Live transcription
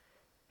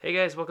Hey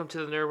guys, welcome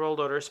to the Nerd World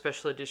Order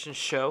Special Edition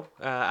show.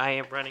 I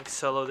am running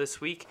solo this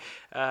week.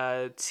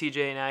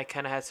 CJ and I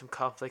kind of had some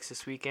conflicts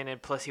this weekend,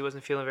 and plus he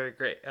wasn't feeling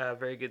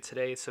very good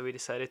today. So we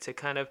decided to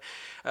kind of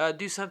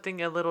do something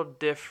a little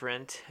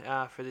different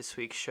for this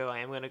week's show. I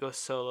am going to go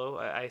solo.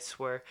 I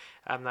swear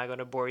I'm not going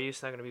to bore you.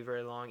 It's not going to be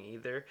very long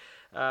either.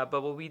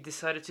 But what we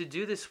decided to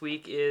do this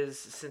week is,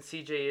 since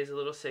CJ is a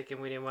little sick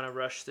and we didn't want to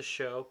rush the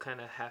show,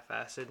 kind of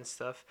half-assed and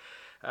stuff.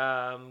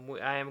 I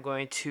am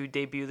going to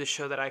debut the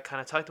show that I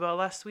kind of talked about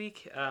last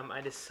week.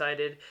 I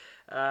decided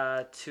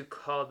to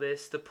call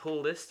this the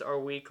Pull List, our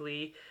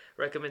weekly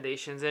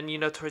recommendations. And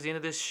towards the end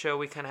of this show,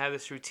 we kind of have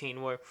this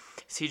routine where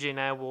CJ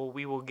and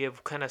we will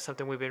give kind of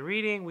something we've been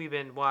reading, we've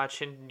been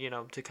watching,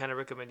 to kind of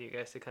recommend you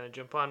guys to kind of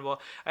jump on.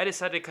 Well, I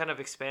decided to kind of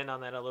expand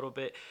on that a little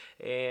bit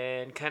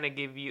and kind of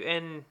give you,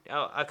 and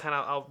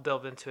I'll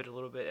delve into it a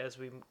little bit as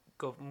we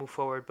move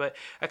forward, but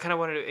I kind of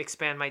wanted to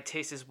expand my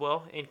taste as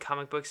well in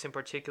comic books in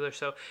particular.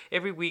 So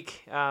every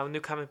week, New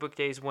Comic Book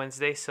Day is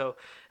Wednesday, so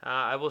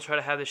I will try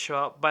to have this show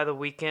out by the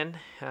weekend,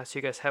 so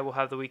you guys will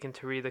have the weekend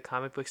to read the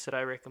comic books that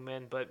I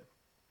recommend. But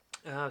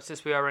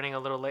since we are running a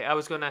little late, I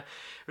was going to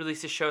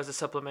release the show as a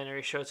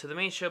supplementary show to the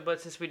main show, but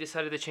since we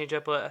decided to change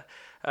up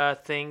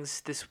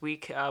things this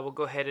week, we'll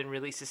go ahead and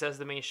release this as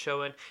the main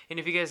show. And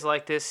if you guys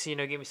like this, give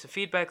me some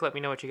feedback, let me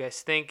know what you guys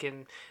think,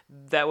 and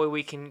that way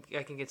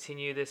I can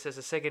continue this as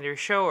a secondary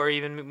show, or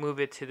even move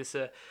it to this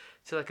to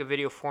like a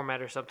video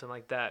format or something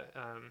like that.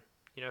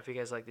 If you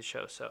guys like the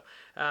show. So,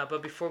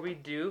 but before we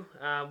do,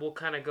 we'll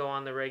kind of go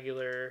on the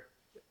regular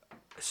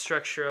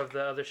structure of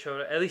the other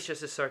show, at least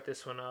just to start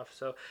this one off.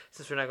 So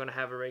since we're not going to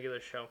have a regular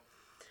show,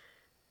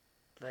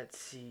 let's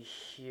see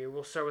here.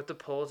 We'll start with the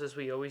polls as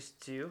we always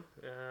do.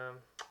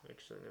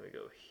 Actually, let me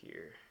go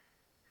here.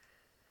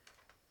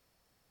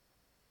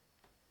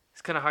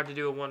 It's kind of hard to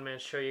do a one-man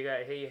show. You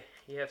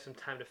have some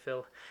time to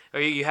fill,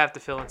 or you have to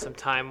fill in some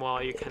time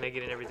while you're kind of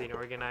getting everything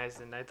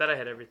organized. And I thought I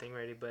had everything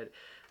ready, but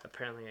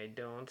apparently I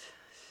don't.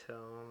 So,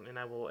 and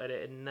I will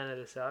edit none of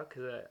this out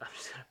because I'm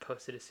just gonna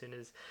post it as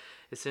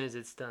soon as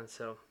it's done.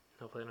 So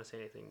hopefully I don't say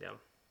anything dumb.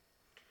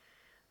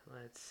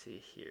 Let's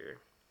see here.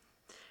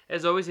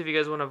 As always, if you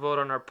guys want to vote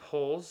on our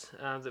polls,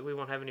 that we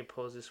won't have any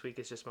polls this week.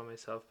 It's just by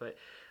myself, but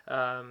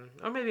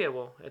or maybe I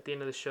will at the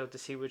end of the show to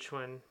see which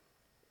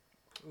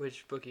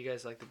book you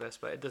guys like the best,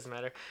 but it doesn't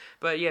matter.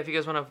 But yeah, if you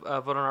guys want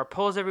to vote on our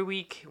polls every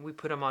week, we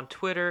put them on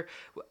Twitter.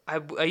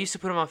 I used to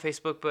put them on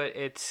Facebook, but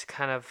it's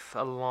kind of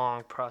a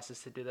long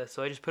process to do that,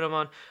 so I just put them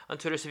on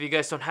Twitter. So if you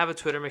guys don't have a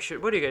Twitter, make sure.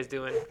 What are you guys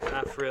doing?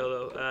 For real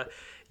though,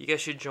 you guys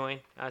should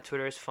join.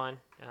 Twitter is fun.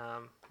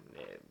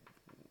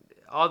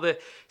 All the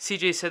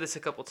CJ said this a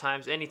couple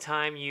times.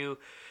 Anytime you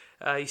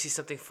see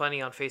something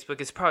funny on Facebook,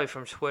 it's probably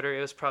from Twitter.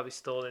 It was probably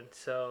stolen.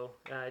 So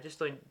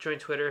just join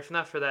Twitter. If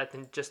not for that,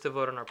 then just to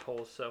vote on our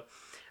polls. So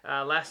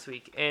last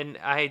week, and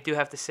I do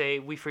have to say,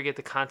 we forget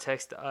the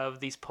context of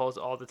these polls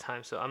all the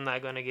time. So I'm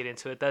not going to get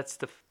into it. That's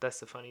the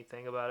funny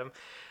thing about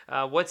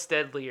them. What's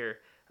deadlier?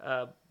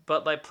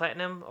 Bud Light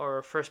Platinum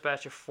or first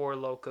batch of Four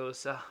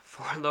Locos?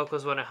 Four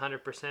Locos won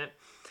 100%.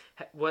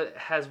 What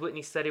has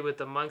Whitney studied with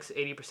the monks?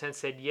 80%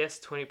 said yes,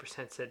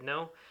 20% said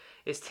no.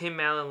 Is Tim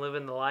Allen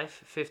living the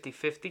life?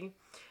 50-50.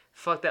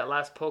 Fuck that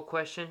last poll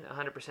question.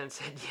 100%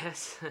 said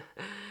yes.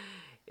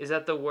 Is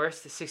that the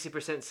worst?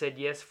 60% said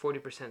yes,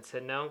 40%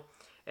 said no.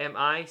 Am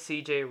I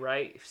CJ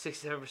right?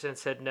 67%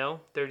 said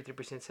no,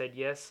 33% said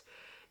yes.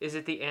 Is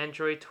it the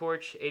Android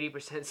torch?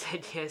 80%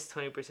 said yes,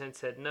 20%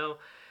 said no.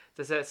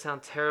 Does that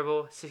sound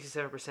terrible?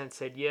 67%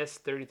 said yes,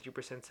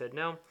 33% said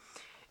no.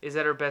 Is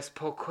that our best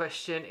poll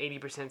question?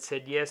 80%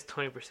 said yes,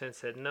 20%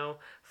 said no.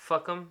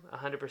 Fuck them,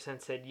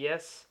 100% said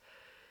yes.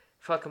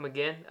 Fuck them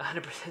again,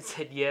 100%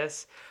 said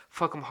yes.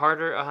 Fuck them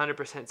harder,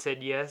 100%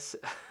 said yes.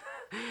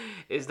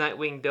 Is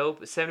Nightwing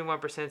dope?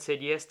 71%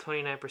 said yes,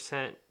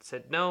 29%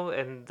 said no,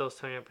 and those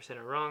 29%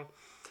 are wrong.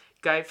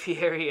 Guy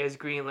Fieri as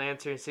Green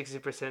Lantern,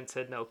 60%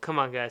 said no. Come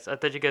on, guys. I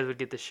thought you guys would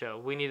get the show.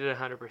 We needed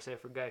 100%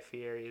 for Guy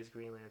Fieri as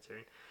Green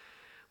Lantern.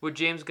 Would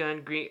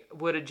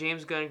a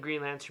James Gunn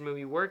Green Lantern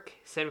movie work?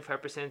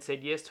 75%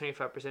 said yes,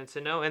 25%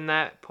 said no, and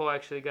that poll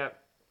actually got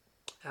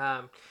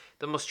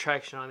the most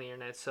traction on the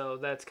internet, so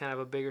that's kind of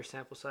a bigger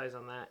sample size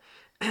on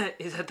that.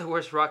 Is that the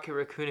worst Rocket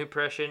Raccoon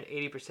impression?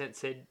 80%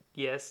 said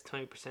yes,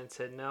 20%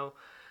 said no.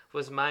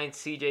 Was mine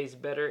CJ's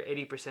better?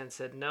 80%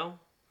 said no.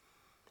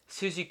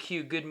 Susie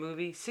Q, good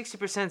movie?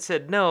 60%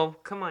 said no.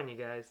 Come on, you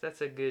guys,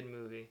 that's a good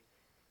movie.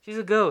 She's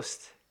a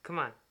ghost. Come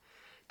on.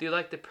 Do you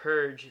like The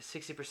Purge?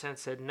 60%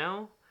 said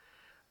no.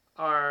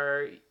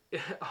 Are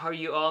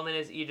you all in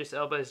as Idris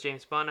Elba as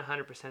James Bond?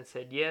 100%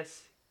 said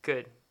yes.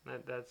 Good.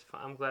 That's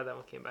fine. I'm glad that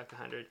one came back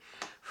 100.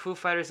 Foo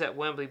Fighters at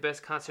Wembley,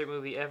 best concert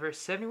movie ever.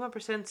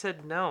 71%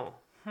 said no.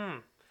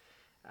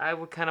 I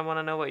would kind of want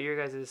to know what your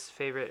guys'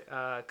 favorite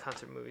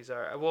concert movies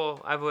are.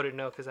 Well, I voted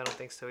no because I don't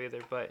think so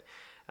either. But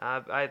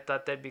I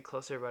thought that'd be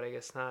closer, but I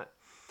guess not.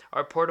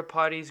 Are porta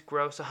potties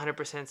gross?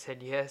 100%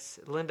 said yes.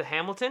 Linda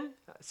Hamilton?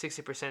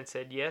 60%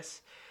 said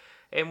yes.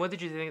 And what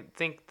did you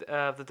think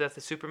of The Death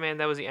of Superman?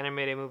 That was the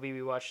animated movie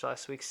we watched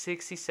last week.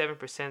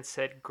 67%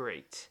 said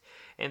great,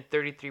 and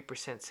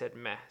 33% said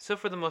meh. So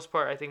for the most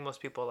part, I think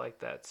most people like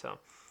that. So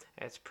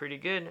that's pretty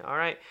good. All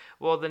right.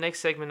 Well, the next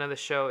segment of the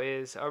show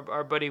is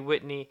our buddy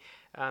Whitney.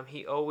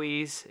 He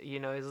always,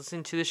 he's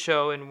listening to the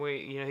show, and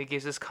he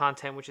gives us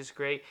content, which is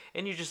great.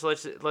 And you just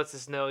lets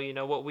us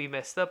know, what we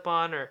messed up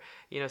on, or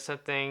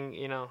something,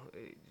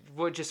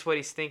 what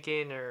he's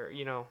thinking, or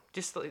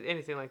just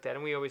anything like that.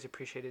 And we always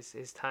appreciate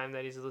his time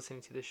that he's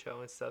listening to the show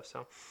and stuff.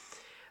 So,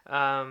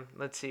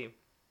 let's see.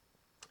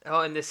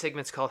 Oh, and this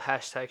segment's called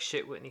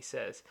 #Shit Whitney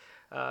Says.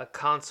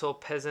 Console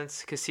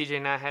peasants, because CJ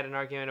and I had an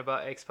argument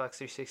about Xbox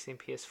 360 and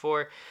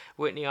PS4.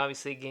 Whitney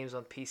obviously games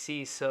on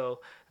PC, so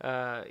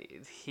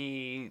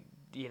he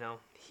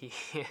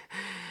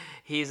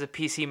he's a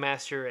PC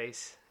master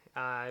race.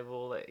 I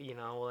will let you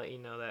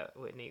know that,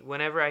 Whitney.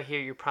 Whenever I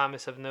hear your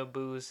promise of no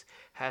booze,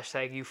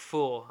 #you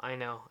fool. I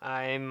know.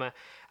 I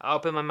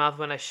opened my mouth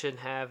when I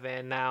shouldn't have,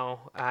 and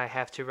now I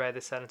have to ride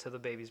this out until the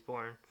baby's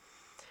born.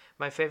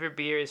 My favorite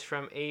beer is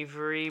from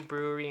Avery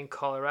Brewery in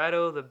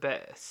Colorado, the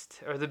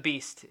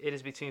Beast. It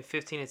is between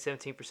 15 and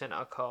 17%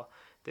 alcohol,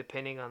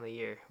 depending on the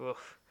year.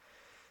 Oof.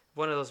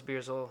 One of those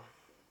beers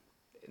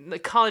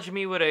college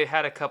me would have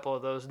had a couple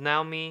of those.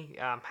 Now me,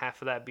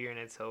 half of that beer and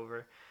it's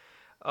over.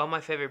 All my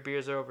favorite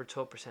beers are over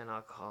 12%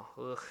 alcohol.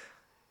 Ugh.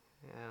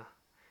 Yeah,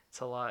 it's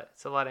a lot.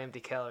 It's a lot of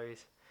empty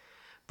calories.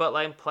 Bud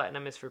Light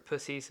Platinum is for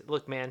pussies.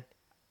 Look, man.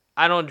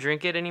 I don't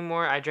drink it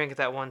anymore. I drank it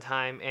that one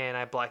time and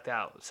I blacked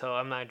out, so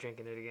I'm not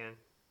drinking it again.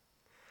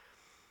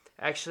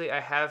 Actually, I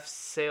have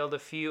sailed a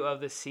few of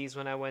the seas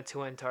when I went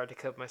to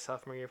Antarctica my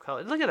sophomore year of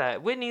college. Look at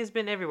that. Whitney has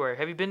been everywhere.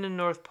 Have you been to the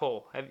North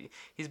Pole?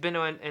 He's been to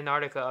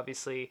Antarctica,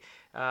 obviously.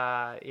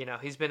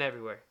 He's been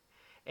everywhere.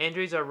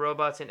 Androids are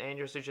robots and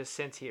androids are just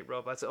sentient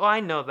robots. Oh,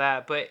 I know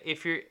that, but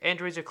if your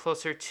androids are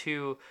closer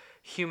to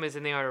humans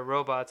than they are to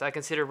robots, I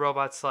consider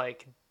robots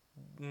like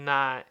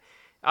not...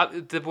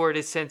 the word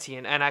is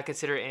sentient, and I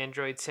consider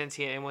android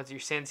sentient. And once you're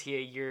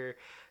sentient,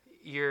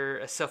 you're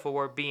a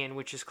self-aware being,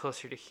 which is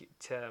closer to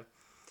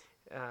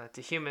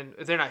human.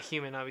 They're not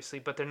human, obviously,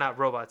 but they're not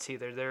robots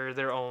either. They're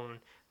their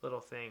own little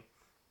thing.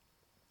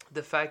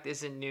 The fact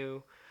isn't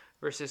new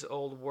versus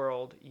old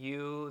world.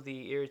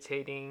 The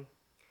irritating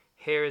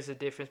hair is the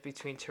difference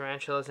between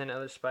tarantulas and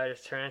other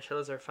spiders.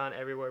 Tarantulas are found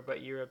everywhere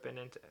but Europe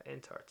and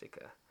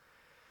Antarctica.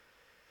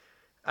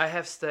 I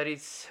have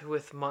studied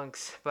with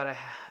monks, but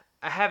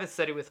I haven't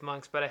studied with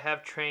monks, but I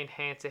have trained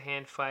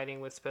hand-to-hand fighting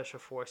with special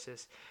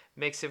forces,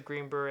 mix of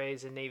Green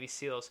Berets and Navy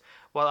SEALs,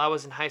 while I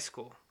was in high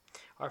school.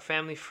 Our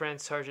family friend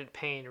Sergeant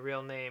Payne,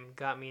 real name,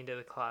 got me into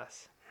the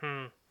class.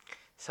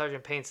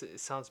 Sergeant Payne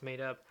sounds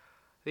made up.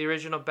 The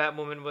original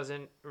Batwoman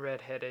wasn't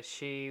redheaded.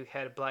 She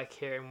had black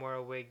hair and wore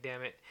a wig,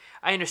 damn it.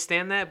 I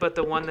understand that, but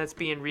the one that's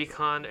being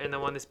reconned and the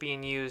one that's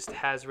being used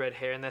has red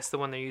hair, and that's the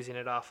one they're using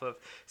it off of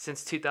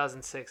since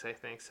 2006, I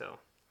think, so.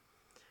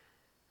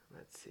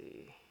 Let's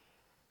see.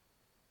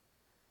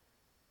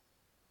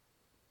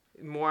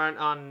 More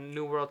on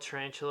New World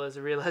Tarantulas.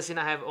 Realizing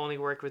I have only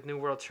worked with New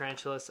World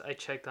Tarantulas, I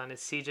checked on it.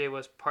 CJ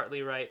was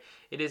partly right.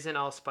 It isn't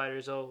all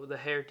spiders. Oh, the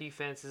hair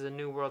defense is a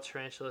New World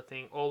Tarantula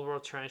thing. Old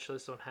World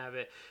Tarantulas don't have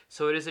it.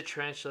 So it is a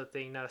tarantula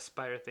thing, not a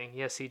spider thing.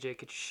 Yes, CJ,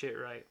 get your shit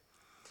right.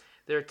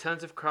 There are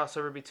tons of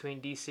crossover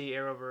between DC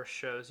Arrowverse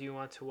shows. You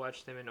want to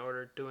watch them in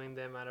order. Doing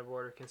them out of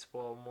order can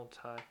spoil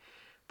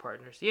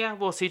multi-partners. Yeah,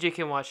 well, CJ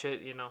can watch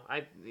it,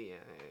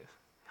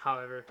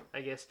 however,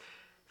 I guess.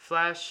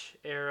 Flash,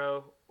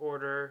 Arrow,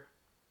 Order,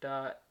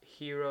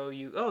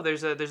 Hero.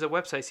 There's a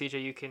website,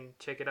 CJ. You can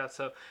check it out.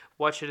 So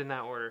watch it in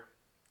that order.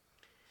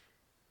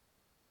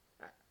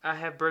 I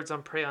have Birds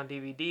on Prey on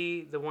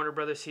DVD. The Warner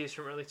Brothers series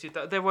from early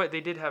 2000. They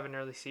did have an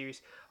early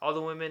series. All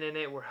the women in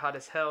it were hot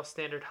as hell.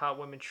 Standard hot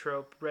women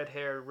trope. Red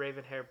hair,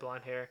 raven hair,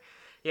 blonde hair.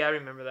 Yeah, I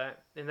remember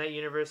that. In that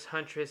universe,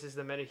 Huntress is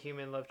the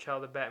metahuman love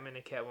child of Batman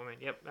and Catwoman.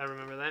 Yep, I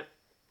remember that.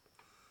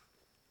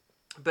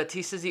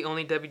 Batista's the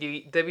only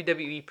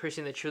WWE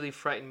person that truly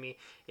frightened me.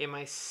 In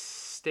my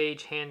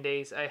stage hand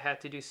days, I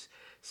had to do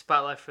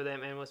spotlight for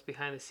them and was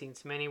behind the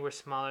scenes. Many were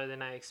smaller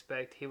than I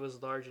expect. He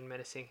was large and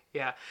menacing.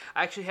 Yeah,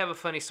 I actually have a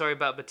funny story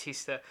about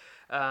Batista.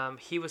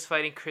 He was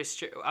fighting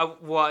Chris...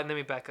 let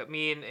me back up.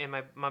 Me and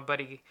my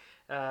buddy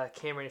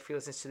Cameron, if he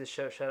listens to the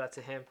show, shout out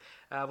to him.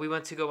 We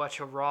went to go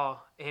watch a Raw,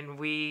 and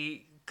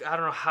I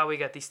don't know how we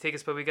got these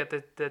tickets, but we got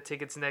the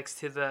tickets next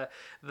to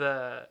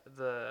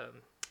the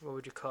what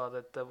would you call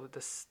it? The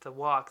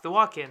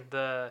walk-in,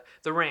 the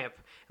ramp,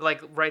 like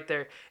right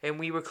there. And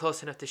we were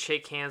close enough to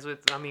shake hands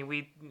with. I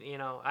mean,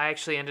 I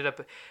actually ended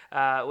up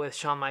with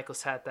Shawn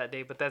Michaels' hat that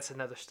day, but that's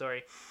another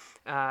story.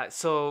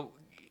 So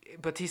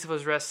Batista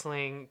was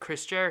wrestling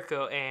Chris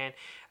Jericho, and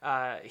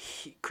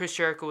Chris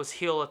Jericho was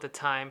heel at the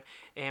time,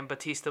 and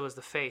Batista was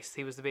the face.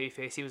 He was the baby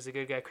face. He was the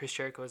good guy. Chris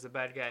Jericho was the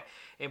bad guy.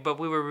 But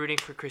we were rooting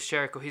for Chris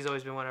Jericho. He's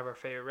always been one of our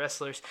favorite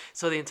wrestlers.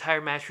 So the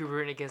entire match we were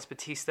rooting against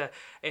Batista,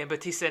 and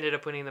Batista ended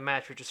up winning the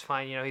match, which is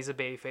fine. He's a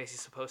baby face.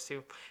 He's supposed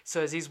to.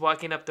 So as he's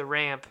walking up the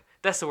ramp,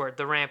 that's the word,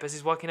 the ramp. As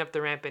he's walking up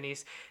the ramp and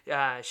he's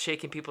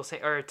shaking people's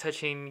or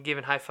touching,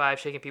 giving high five,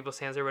 shaking people's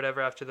hands or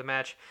whatever after the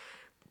match,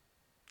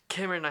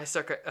 Cameron and I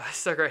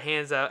stuck our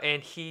hands out,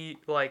 and he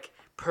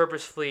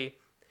purposefully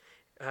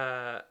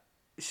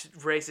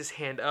raised his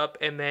hand up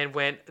and then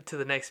went to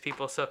the next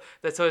people. So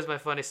that's always my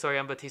funny story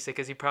on Batista,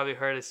 because he probably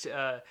heard us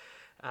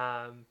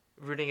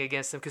rooting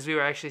against him, because we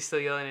were actually still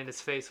yelling in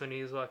his face when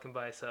he was walking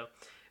by. So,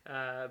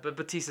 but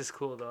Batista's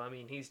cool though. I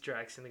mean, he's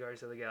Drax in the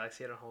Guardians of the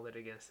Galaxy. I don't hold it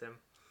against him.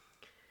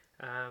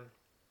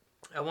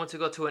 I want to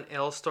go to an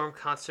L-Storm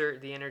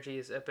concert. The energy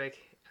is epic.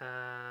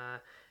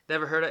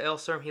 Never heard of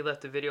L-Storm. He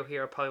left a video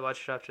here. I'll probably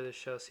watch it after the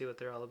show, see what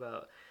they're all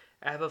about.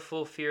 I have a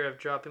full fear of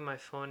dropping my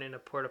phone in a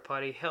porta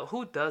potty. Hell,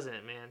 who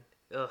doesn't, man?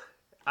 Ugh,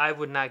 I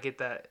would not get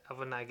that. I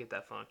would not get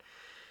that phone.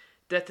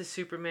 Death of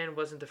Superman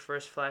wasn't the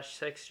first Flash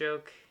sex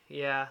joke.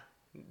 Yeah,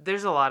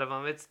 there's a lot of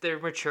them. They're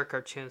mature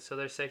cartoons, so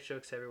there's sex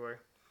jokes everywhere.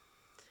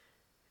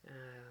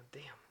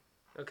 Damn.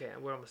 Okay,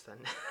 we're almost done.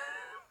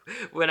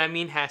 When I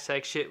mean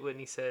hashtag shit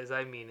Whitney says,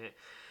 I mean it.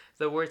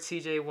 The word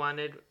CJ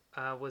wanted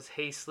was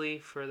hastily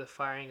for the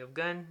firing of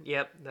gun.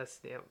 Yep,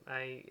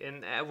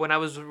 when I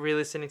was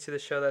re-listening to the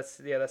show, that's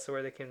the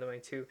word that came to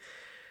mind too.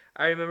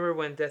 I remember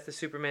when Death of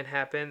Superman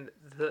happened,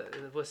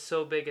 it was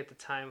so big at the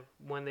time.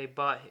 When they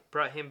brought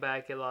him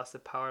back, it lost the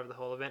power of the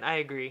whole event. I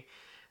agree.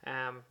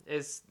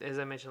 As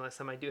I mentioned last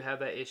time, I do have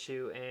that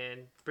issue,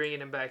 and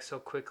bringing him back so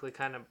quickly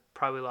kind of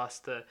probably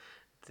lost the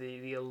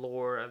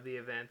allure of the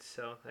event.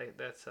 So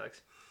that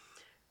sucks.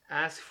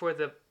 Ask for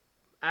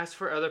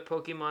other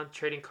Pokemon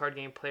trading card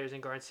game players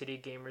and Garden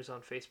City Gamers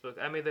on Facebook.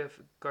 I made the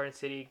Garden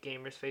City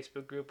Gamers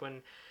Facebook group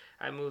when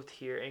I moved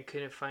here and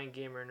couldn't find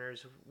Gamer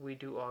Nerds. We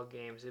do all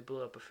games. It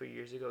blew up a few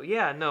years ago.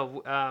 Yeah,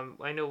 no,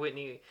 I know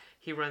Whitney.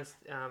 He runs,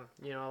 a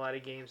lot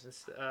of games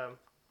and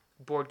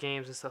board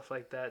games and stuff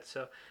like that.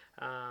 So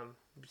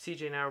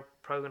CJ and I are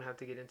probably gonna have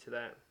to get into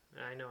that.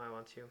 I know I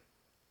want to.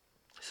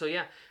 So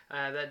yeah,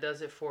 that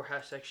does it for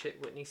hashtag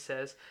shit Whitney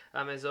says.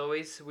 As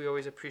always, we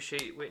always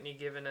appreciate Whitney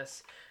giving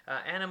us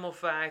animal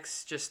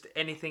facts, just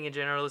anything in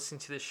general, listening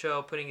to the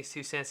show, putting his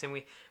 2 cents in.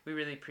 We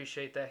really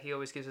appreciate that. He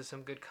always gives us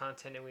some good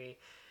content, and we,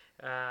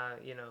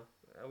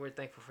 we're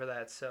thankful for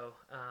that. So,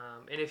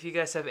 and if you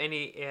guys have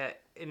any,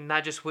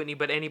 not just Whitney,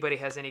 but anybody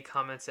has any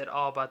comments at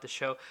all about the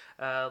show,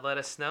 let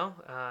us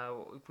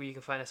know. You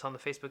can find us on the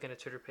Facebook and the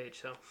Twitter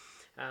page. So.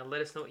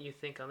 Let us know what you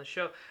think on the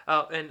show.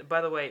 Oh, and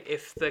by the way,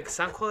 if the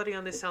sound quality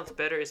on this sounds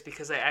better, it's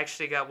because I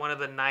actually got one of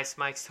the nice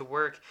mics to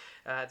work.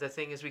 The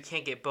thing is, we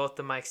can't get both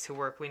the mics to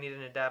work. We need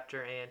an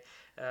adapter, and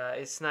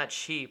it's not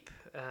cheap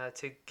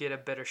to get a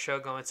better show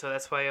going. So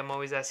that's why I'm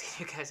always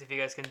asking you guys if you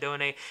guys can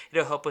donate.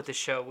 It'll help with the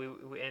show.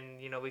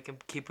 We can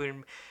keep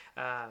putting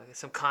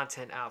some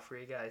content out for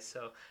you guys.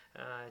 So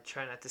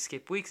try not to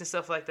skip weeks and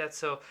stuff like that.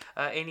 So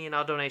any and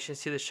all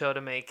donations to the show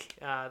to make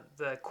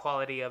the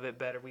quality of it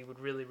better, we would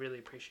really, really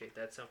appreciate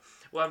that. So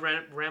I've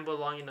rambled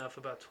long enough,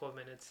 about 12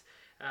 minutes.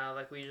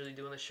 Like we usually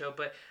do on the show.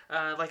 But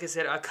like I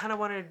said, I kind of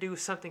wanted to do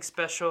something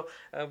special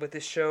with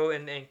this show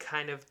and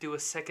kind of do a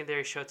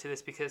secondary show to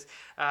this, because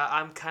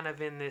I'm kind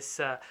of in this,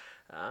 I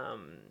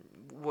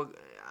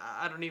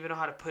don't even know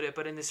how to put it,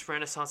 but in this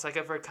renaissance. Like,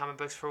 I've read comic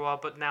books for a while,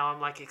 but now I'm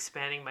like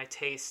expanding my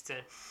taste,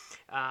 and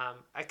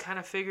I kind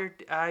of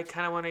figured I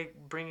kind of want to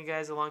bring you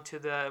guys along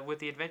with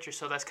the adventure.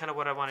 So that's kind of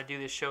what I want to do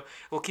this show.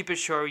 We'll keep it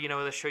short.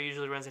 The show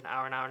usually runs an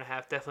hour and a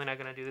half. Definitely not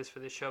going to do this for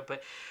this show,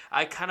 but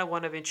I kind of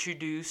want to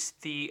introduce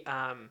the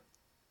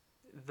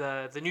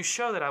new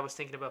show that I was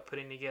thinking about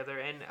putting together,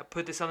 and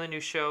put this on the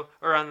new show,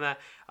 or on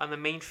the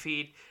main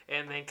feed,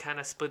 and then kind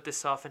of split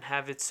this off and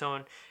have its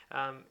own.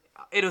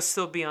 It'll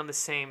still be on the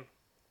same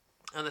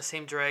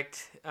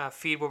direct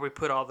feed where we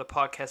put all the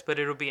podcasts, but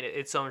it'll be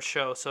its own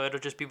show. So it'll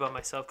just be by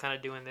myself kind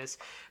of doing this.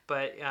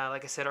 But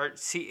like I said,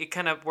 it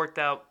kind of worked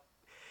out.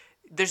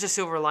 There's a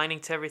silver lining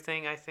to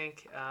everything, I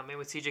think. And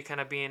with CJ kind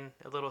of being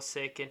a little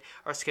sick and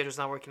our schedule's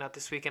not working out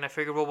this week, and I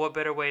figured, well, what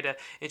better way to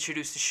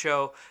introduce the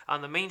show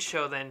on the main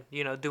show than,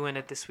 doing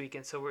it this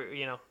weekend. So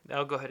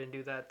I'll go ahead and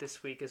do that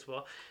this week as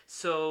well.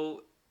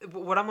 So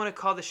what I'm going to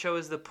call the show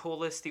is the Pull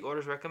List, the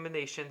Orders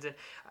Recommendations. And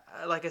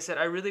like I said,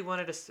 I really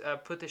wanted to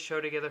put this show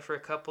together for a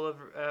couple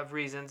of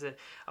reasons. And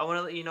I want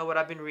to let you know what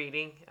I've been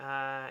reading,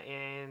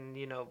 and,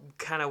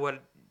 kind of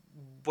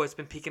what's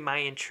been piquing my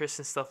interest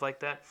and stuff like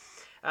that.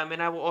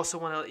 And I will also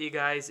want to let you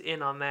guys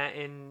in on that.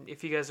 And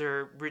if you guys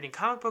are reading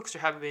comic books or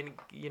haven't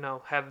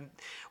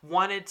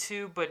wanted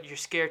to, but you're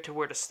scared to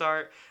where to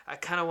start, I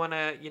kind of want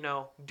to,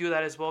 do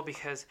that as well,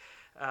 because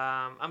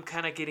I'm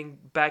kind of getting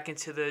back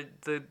into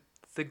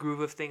the groove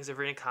of things of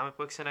reading comic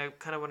books, and I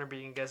kind of want to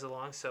bring you guys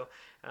along. So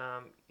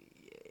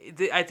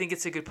I think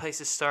it's a good place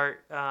to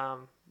start,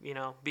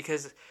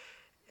 because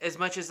as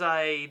much as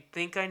I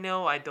think I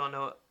know, I don't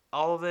know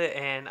all of it,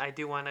 and I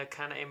do want to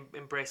kind of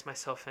embrace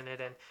myself in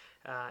it, and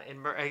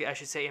I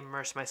should say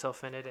immerse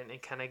myself in it,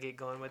 and kind of get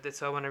going with it.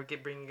 So I want to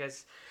bring you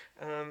guys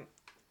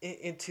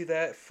into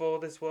that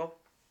fold as well.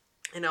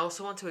 And I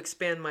also want to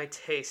expand my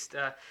taste.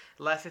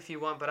 Laugh if you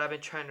want, but I've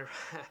been trying to,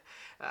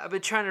 I've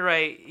been trying to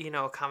write,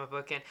 a comic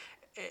book,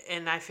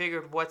 and I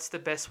figured what's the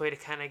best way to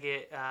kind of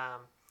get,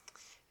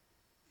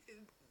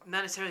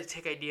 not necessarily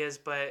take ideas,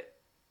 but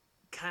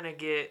kind of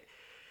get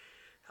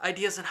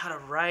ideas on how to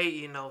write,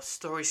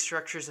 story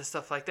structures and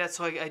stuff like that.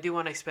 So I do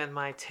want to expand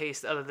my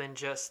taste other than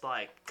just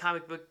like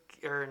comic book,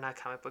 or not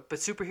comic book, but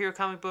superhero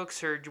comic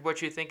books, or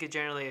what you think of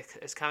generally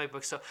as comic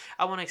books. So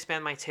I want to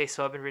expand my taste.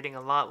 So I've been reading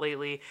a lot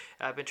lately.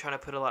 I've been trying to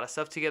put a lot of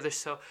stuff together.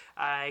 So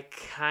I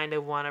kind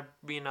of want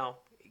to,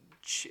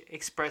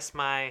 express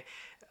my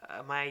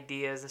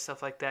ideas and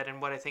stuff like that,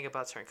 and what I think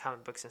about certain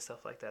comic books and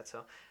stuff like that.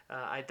 So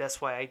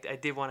that's why I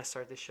did want to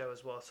start this show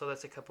as well. So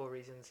that's a couple of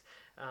reasons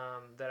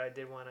that I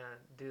did want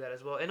to do that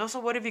as well. And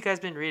also, what have you guys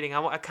been reading?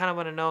 I kind of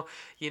want to know,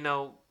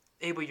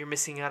 Abel, you're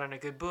missing out on a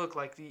good book.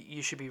 Like,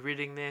 you should be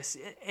reading this,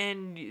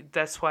 and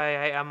that's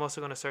why I'm also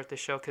going to start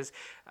this show, because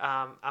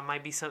I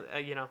might be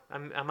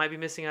I might be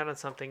missing out on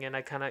something, and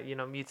I kind of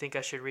you think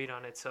I should read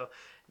on it. So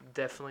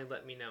definitely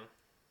let me know.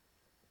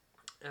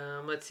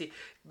 Let's see,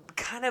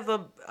 kind of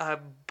a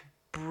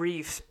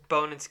brief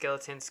bone and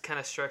skeletons kind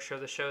of structure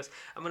of the shows.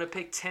 I'm gonna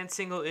pick 10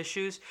 single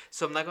issues,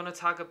 so I'm not gonna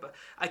talk about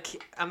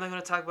I'm not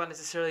gonna talk about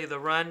necessarily the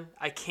run.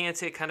 I can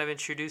say kind of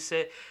introduce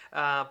it,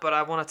 but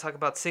I want to talk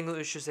about single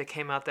issues that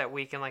came out that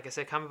week. And like I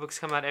said, comic books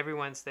come out every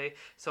Wednesday,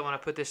 so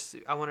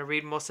I want to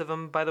read most of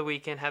them by the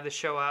weekend, have the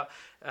show out.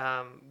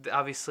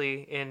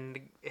 Obviously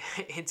in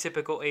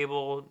typical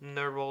Able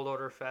Nerd World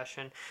Order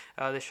fashion,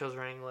 this show's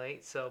running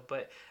late. So,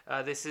 but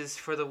this is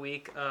for the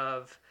week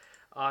of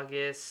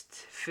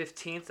August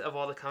 15th. Of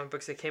all the comic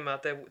books that came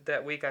out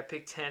that week, I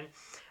picked 10,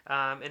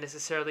 and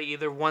necessarily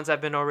either ones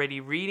I've been already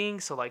reading,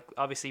 so like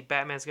obviously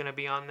Batman's going to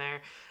be on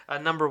there,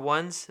 number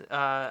ones,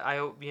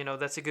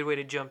 that's a good way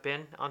to jump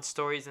in on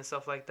stories and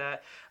stuff like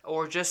that,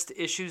 or just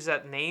issues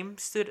that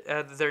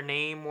their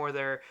name or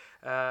their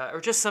or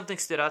just something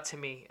stood out to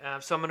me,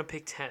 so I'm going to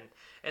pick 10,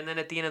 and then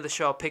at the end of the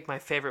show I'll pick my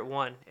favorite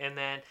one, and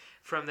then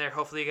from there,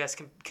 hopefully you guys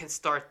can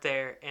start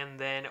there, and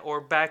then,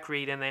 or back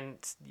read, and then,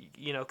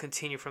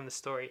 continue from the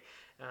story.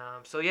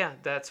 So yeah,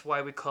 that's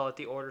why we call it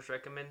the Order's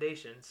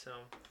Recommendation. So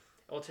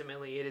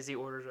ultimately it is the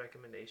Order's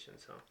Recommendation.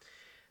 So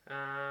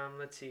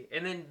let's see.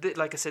 And then,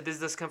 like I said, this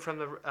does come from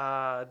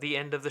the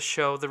end of the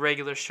show, the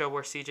regular show,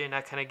 where CJ and I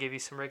kind of give you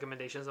some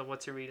recommendations on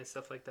what to read and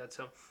stuff like that.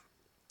 So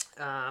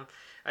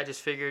I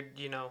just figured,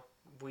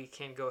 we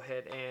can go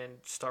ahead and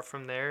start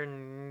from there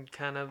and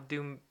kind of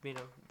do,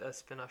 a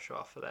spin-off show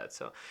off of that.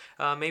 So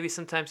maybe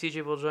sometime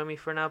CJ will join me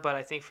for now, but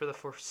I think for the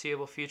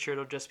foreseeable future,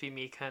 it'll just be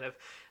me kind of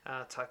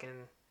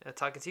talking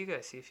to you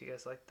guys, see if you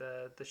guys like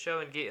the show,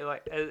 and get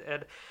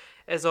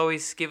as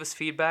always, give us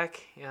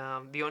feedback.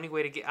 The only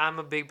way to I'm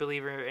a big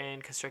believer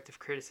in constructive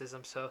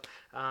criticism, so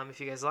if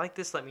you guys like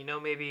this, let me know.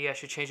 Maybe I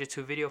should change it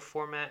to a video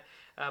format.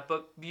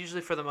 But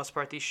usually, for the most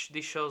part, these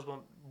shows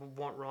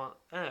won't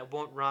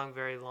run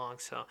very long.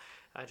 So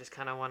I just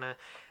kind of want to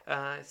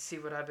see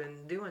what I've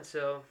been doing.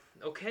 So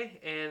okay,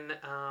 and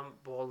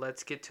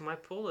let's get to my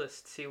pull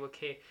list. See what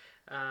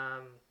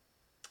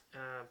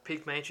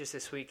piqued my interest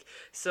this week.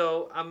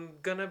 So I'm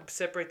gonna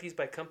separate these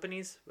by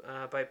companies,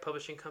 by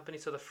publishing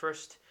companies. So the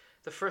first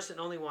and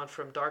only one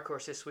from Dark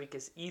Horse this week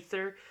is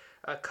Ether,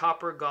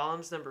 Copper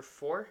Golems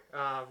 #4.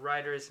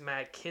 Writer is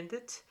Matt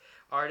Kindit.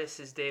 Artist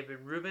is David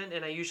Rubin,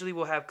 and I usually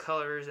will have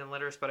colors and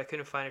letters, but I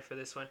couldn't find it for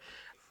this one.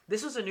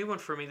 This was a new one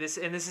for me. This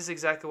is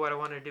exactly what I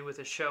wanted to do with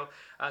the show,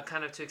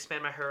 kind of to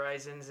expand my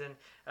horizons, and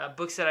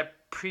books that I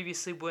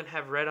previously wouldn't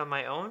have read on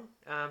my own.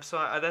 So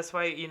that's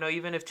why,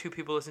 even if 2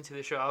 people listen to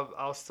the show,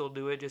 I'll still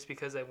do it, just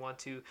because I want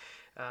to.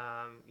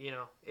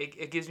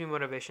 It gives me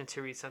motivation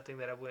to read something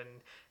that I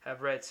wouldn't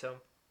have read.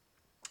 So.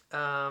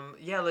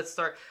 Let's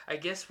start. I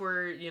guess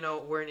we're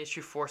in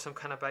issue 4, so I'm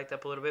kind of backed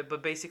up a little bit.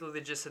 But basically,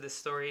 the gist of this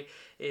story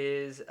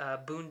is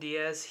Boone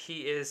Diaz.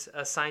 He is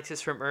a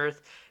scientist from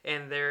Earth,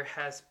 and there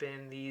has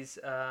been these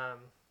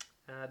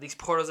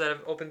portals that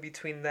have opened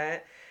between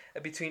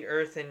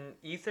Earth and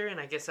Ether, and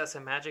I guess that's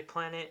a magic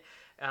planet.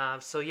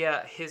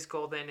 His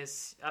goal then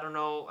is, I don't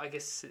know, I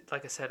guess,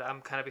 like I said, I'm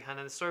kind of behind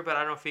on the story, but I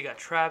don't know if he got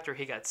trapped or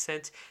he got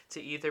sent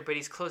to Ether, but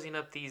he's closing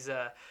up these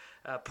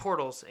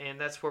portals, and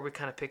that's where we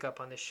kind of pick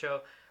up on this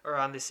show, or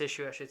on this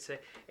issue, I should say.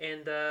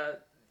 And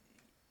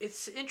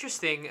it's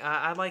interesting.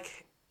 I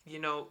like,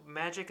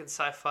 magic and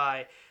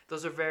sci-fi.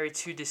 Those are very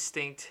 2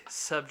 distinct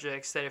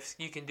subjects that if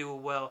you can do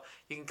it well,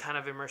 you can kind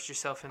of immerse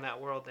yourself in that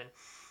world.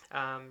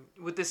 And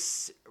with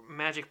this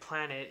magic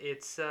planet,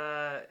 it's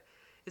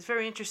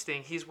very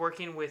interesting. He's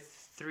working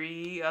with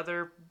 3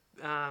 other.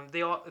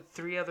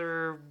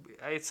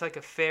 It's like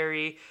a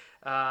fairy.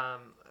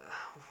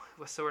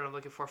 What's the word I'm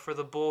looking for? For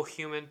the bull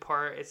human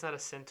part, it's not a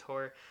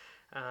centaur.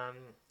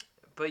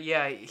 But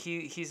yeah,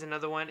 he's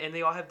another one, and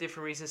they all have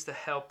different reasons to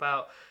help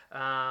out.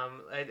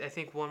 I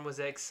think one was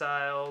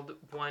exiled,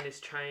 one is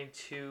trying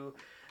to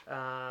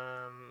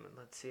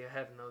Let's see, I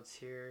have notes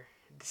here.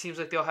 It seems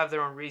like they'll have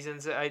their own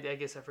reasons. I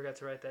guess I forgot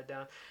to write that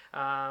down.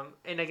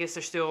 And I guess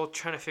they're still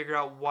trying to figure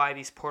out why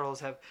these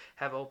portals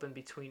have opened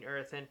between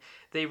Earth. And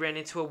they ran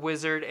into a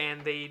wizard,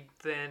 and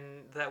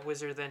that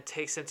wizard then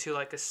takes them to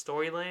like a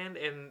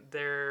storyland, and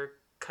they're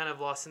kind of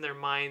lost in their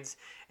minds,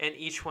 and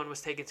each one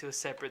was taken to a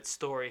separate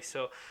story.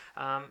 So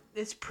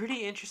it's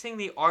pretty interesting.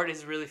 The art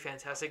is really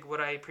fantastic. What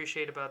I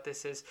appreciate about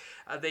this is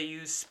they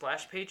use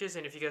splash pages,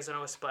 and if you guys don't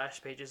know what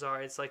splash pages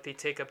are, it's like they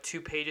take up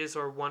 2 pages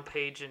or 1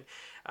 page, and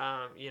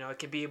it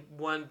can be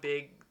one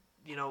big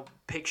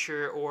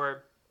picture,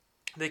 or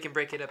they can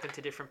break it up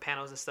into different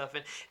panels and stuff,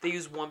 and they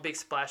use one big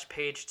splash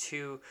page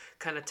to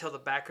kind of tell the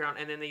background,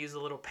 and then they use the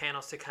little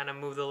panels to kind of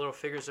move the little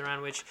figures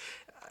around, which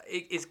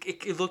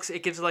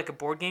it gives it like a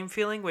board game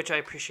feeling, which I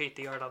appreciate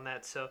the art on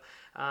that. So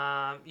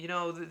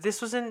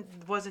this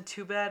wasn't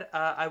too bad.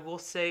 I will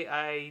say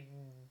I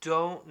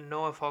don't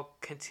know if I'll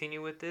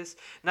continue with this.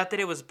 Not that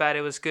it was bad,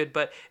 it was good,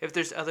 but if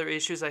there's other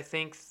issues, I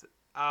think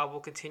I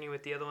will continue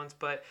with the other ones,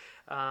 but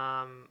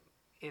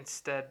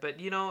instead. But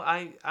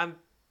I'm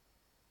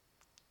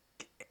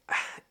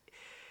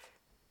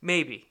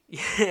maybe.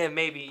 Yeah,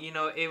 maybe.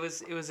 It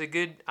was a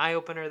good eye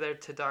opener there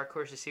to Dark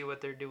Horse to see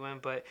what they're doing,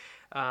 but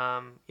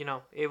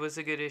it was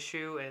a good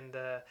issue, and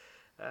I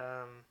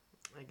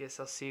guess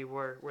I'll see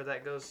where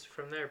that goes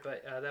from there.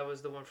 But that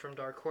was the one from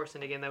Dark Horse,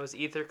 and again, that was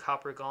Ether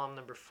Copper Golem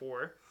number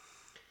 4.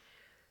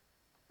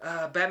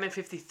 Batman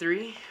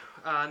 53.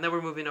 And then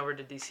we're moving over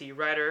to DC.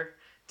 Writer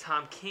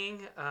Tom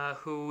King,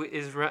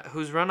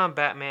 who's run on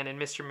Batman and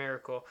Mr.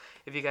 Miracle.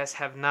 If you guys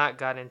have not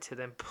got into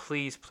them,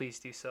 please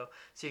do so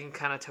you can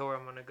kind of tell where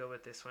I'm going to go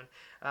with this one.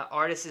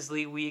 Artist is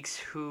Lee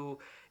Weeks,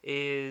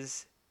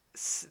 this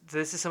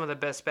is some of the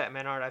best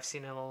Batman art I've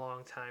seen in a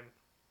long time.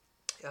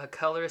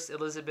 Colorist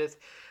Elizabeth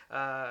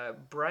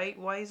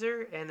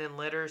Breitweiser, and then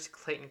letters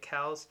Clayton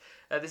Cowles.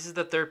 This is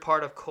the third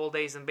part of Cold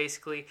Days, and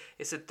basically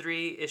it's a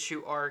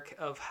 3-issue arc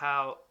of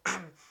how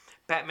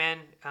Batman,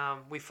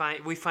 we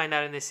find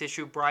out in this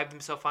issue, bribed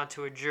himself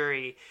onto a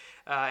jury,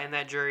 and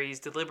that jury is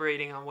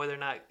deliberating on whether or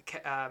not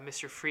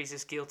Mr. Freeze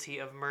is guilty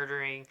of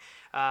murdering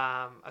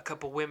a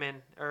couple women,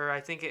 or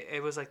I think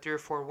it was like 3 or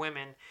 4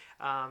 women,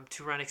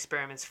 to run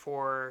experiments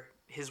for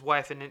his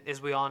wife. And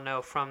as we all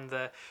know from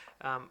the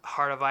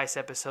Heart of Ice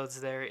episodes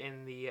there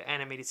in the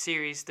animated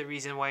series, the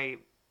reason why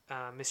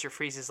Mr.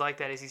 Freeze is like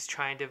that is he's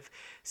trying to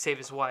save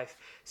his wife.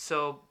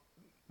 So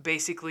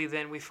basically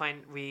then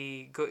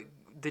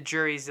the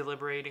jury's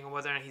deliberating on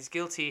whether or not he's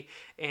guilty,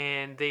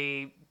 and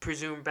they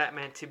presume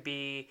Batman to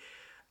be,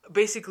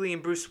 basically,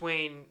 and Bruce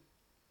Wayne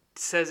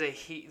says that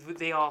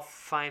they all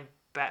find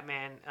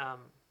Batman,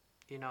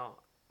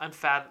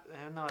 unfathomable.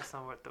 No, that's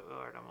not what the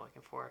word I'm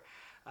looking for.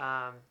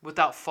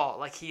 Without fault,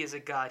 like he is a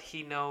god.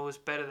 He knows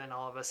better than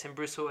all of us, and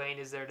Bruce Wayne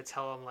is there to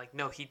tell him, like,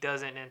 no, he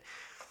doesn't. And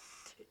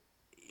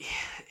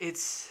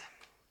it's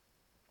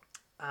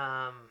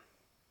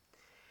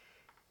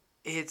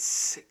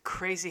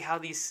crazy how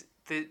this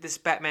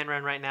Batman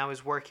run right now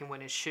is working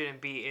when it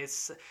shouldn't be.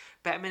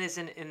 Batman is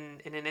in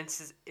an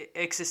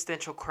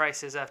existential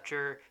crisis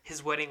after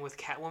his wedding with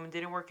Catwoman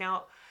didn't work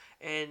out,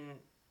 and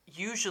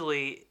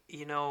usually,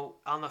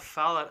 on the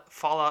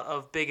fallout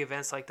of big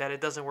events like that,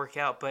 it doesn't work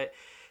out. But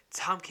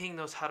Tom King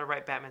knows how to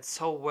write Batman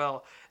so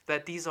well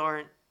that these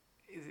aren't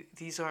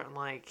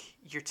like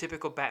your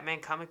typical Batman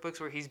comic books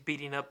where he's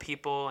beating up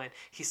people and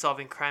he's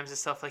solving crimes and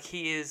stuff. Like,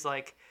 he is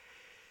like,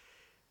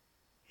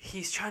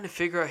 he's trying to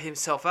figure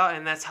himself out,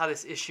 and that's how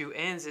this issue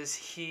ends. Is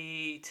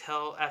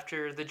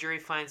after the jury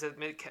finds that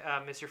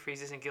Mr.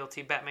 Freeze isn't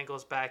guilty, Batman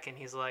goes back and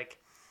he's like,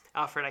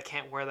 Alfred, I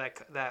can't wear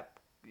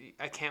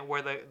I can't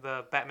wear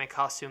the Batman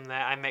costume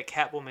that I met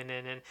Catwoman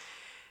in, and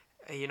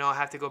I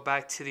have to go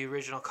back to the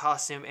original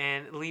costume.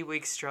 And Lee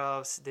Weeks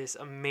draws this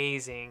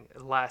amazing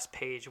last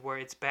page where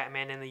it's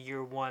Batman in the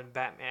year 1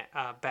 Batman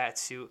bat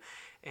suit,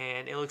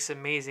 and it looks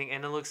amazing.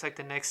 And it looks like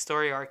the next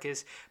story arc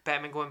is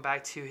Batman going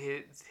back to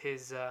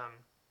his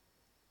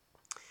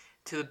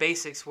to the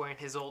basics, wearing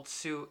his old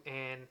suit,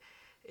 and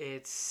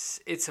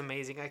it's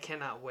amazing. I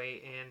cannot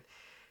wait. And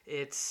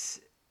it's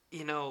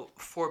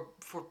for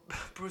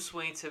Bruce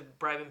Wayne to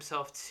bribe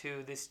himself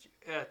to this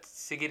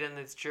to get in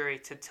this jury,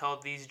 to tell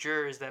these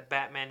jurors that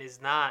Batman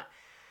is not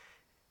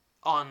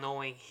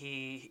all-knowing.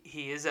 He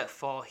is at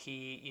fault.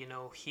 He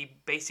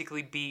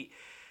basically beat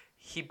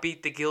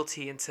the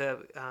guilty into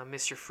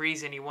Mr.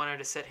 Freeze, and he wanted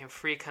to set him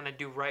free, kind of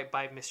do right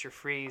by Mr.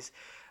 Freeze.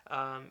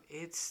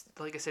 It's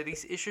like I said,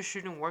 these issues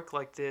shouldn't work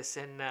like this,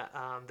 and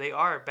they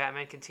are.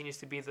 Batman continues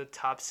to be the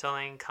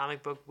top-selling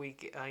comic book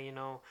week.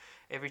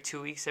 Every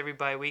 2 weeks, every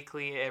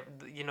bi-weekly.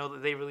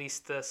 They release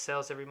the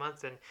sales every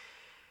month, and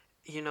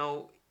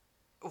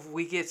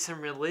we get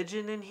some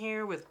religion in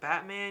here with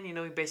Batman. He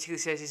basically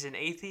says he's an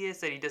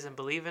atheist, that he doesn't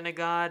believe in a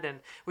god,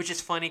 and which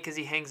is funny because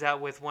he hangs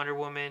out with Wonder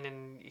Woman,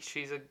 and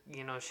she's a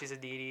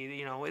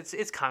deity.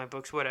 It's comic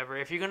books, whatever.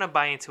 If you're gonna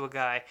buy into a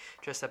guy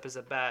dressed up as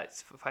a bat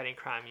fighting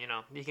crime,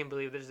 you can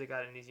believe there's a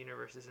god in these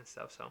universes and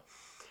stuff. So,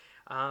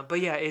 but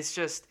yeah, it's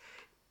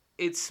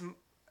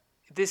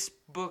this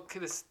book,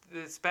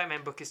 this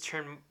Batman book has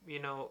turned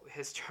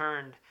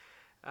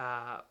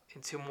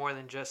into more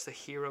than just a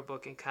hero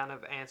book, and kind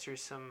of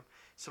answers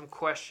some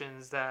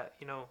questions that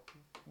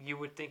you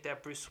would think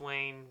that Bruce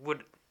Wayne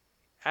would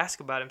ask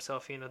about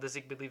himself. Does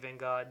he believe in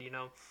God?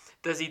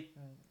 Does he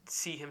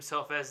see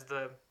himself as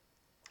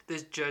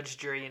this judge,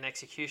 jury, and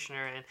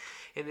executioner? And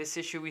in this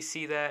issue, we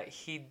see that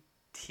he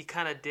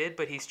kind of did,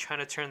 but he's trying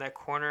to turn that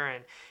corner,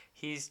 and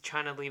he's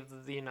trying to leave.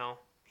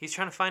 He's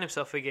trying to find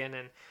himself again,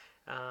 and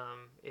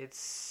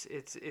it's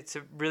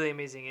a really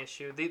amazing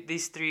issue.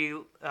 These three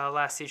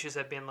last issues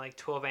have been like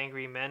 12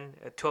 Angry Men,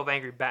 12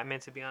 Angry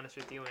Batmen, to be honest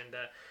with you, and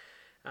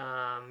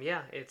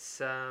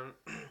it's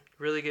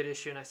really good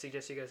issue, and I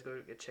suggest you guys go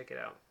check it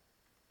out.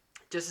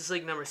 Justice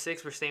League number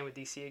 6, we're staying with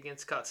DC again.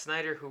 Scott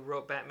Snyder, who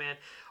wrote Batman,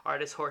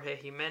 artist Jorge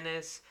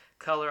Jimenez,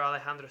 color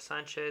Alejandro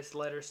Sanchez,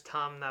 letters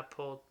Tom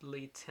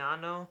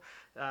Napolitano.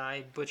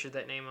 I butchered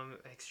that name, I'm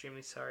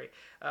extremely sorry.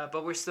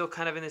 But we're still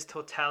kind of in this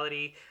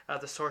totality.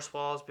 The source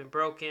wall has been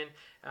broken.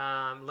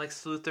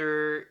 Lex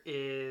Luthor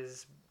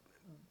is,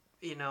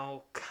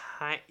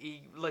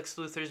 Lex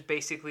Luthor's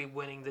basically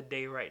winning the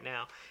day right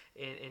now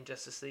in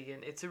Justice League,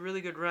 and it's a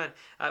really good run.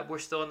 We're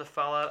still in the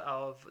fallout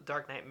of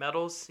Dark Knight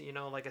Metals,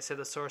 like I said,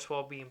 the source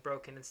wall being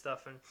broken and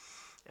stuff, and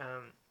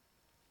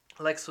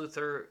Lex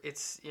Luthor,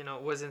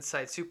 was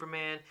inside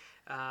Superman,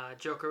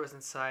 Joker was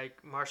inside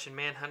Martian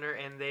Manhunter,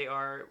 and they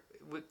are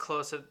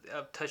close of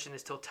touching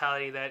this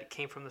totality that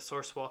came from the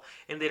source wall,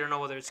 and they don't know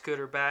whether it's good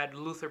or bad.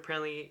 Luthor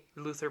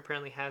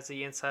apparently has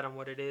the insight on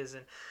what it is,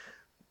 and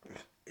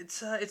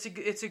it's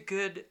a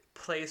good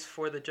place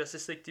for the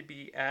Justice League to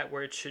be at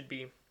where it should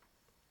be.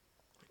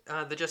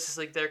 The Justice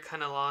League there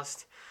kind of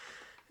lost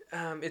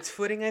its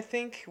footing, I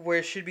think, where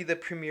it should be the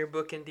premier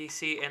book in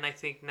DC, and I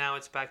think now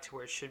it's back to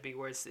where it should be,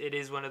 where it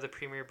is one of the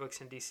premier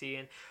books in DC,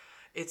 and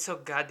it's so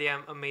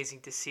goddamn amazing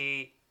to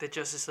see the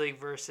Justice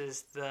League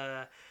versus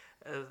the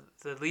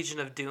Legion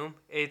of Doom.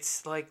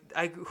 It's like,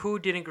 who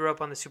didn't grow up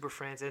on the Super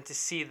Friends, and to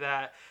see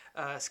that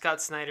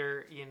Scott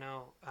Snyder,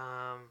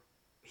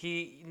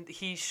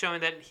 he's showing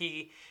that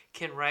he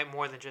can write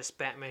more than just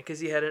Batman, because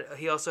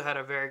he also had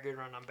a very good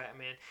run on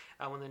Batman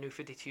when the New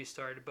 52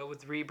 started. But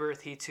with Rebirth,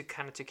 he took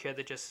care of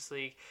the Justice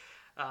League,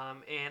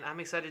 and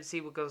I'm excited to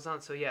see what goes on.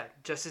 So yeah,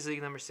 Justice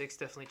League number 6,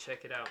 definitely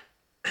check it out.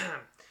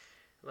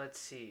 Let's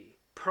see.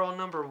 Pearl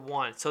number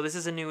 1. So this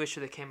is a new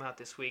issue that came out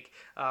this week.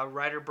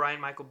 Writer Brian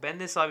Michael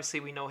Bendis, obviously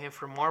we know him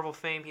from Marvel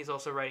fame. He's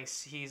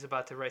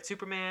about to write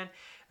Superman.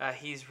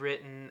 He's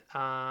written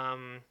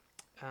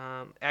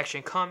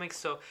Action Comics,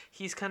 so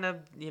he's kind of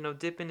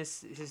dipping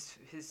his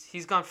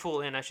he's gone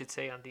full in, I should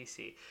say, on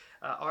DC.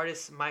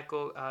 Artist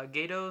Michael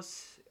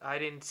Gaydos. I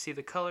didn't see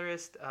the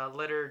colorist.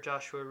 Letter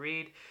Joshua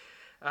Reed.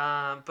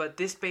 But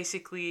this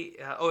basically,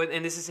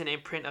 and this is an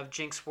imprint of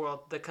Jinx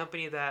World, the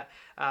company that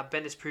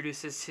Bendis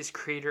produces, his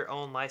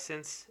creator-owned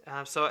license.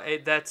 So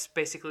that's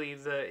basically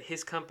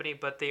his company,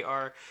 but they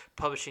are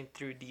publishing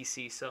through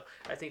DC. So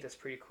I think that's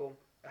pretty cool.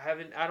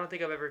 I don't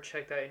think I've ever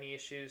checked out any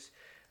issues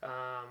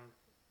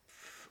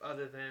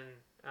other than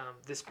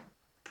this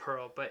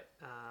Pearl, but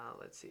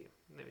let's see.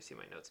 Let me see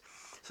my notes.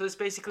 So this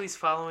basically is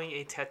following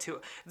a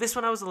tattoo. This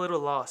one I was a little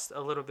lost,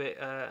 a little bit.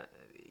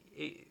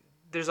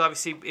 There's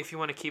obviously, if you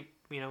want to keep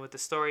with the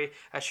story,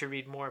 I should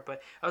read more,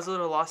 but I was a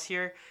little lost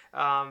here.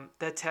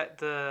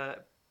 The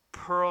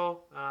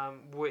Pearl,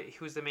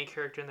 who's the main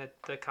character in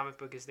the comic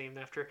book is named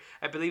after,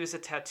 I believe, is a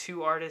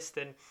tattoo artist,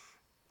 and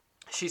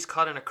she's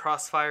caught in a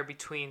crossfire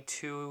between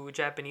two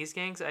Japanese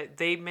gangs.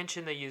 They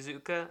mentioned the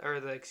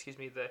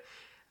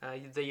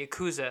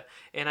Yakuza,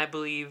 and I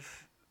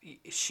believe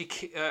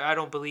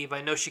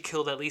I know she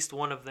killed at least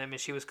one of them,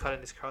 and she was caught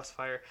in this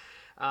crossfire.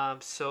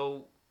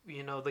 So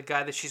the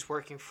guy that she's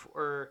working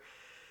for,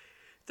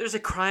 there's a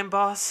crime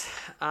boss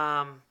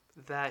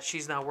that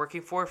she's now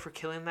working for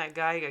killing that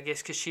guy, I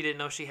guess because she didn't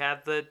know she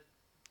had the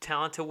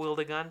talent to wield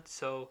a gun.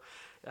 So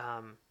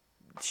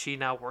she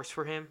now works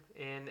for him,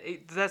 and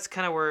that's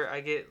kind of where I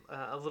get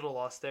a little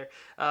lost there.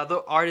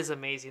 The art is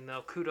amazing,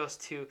 though. Kudos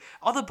to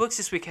all the books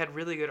this week had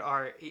really good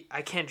art.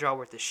 I can't draw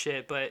worth a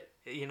shit, but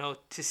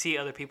to see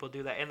other people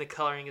do that, and the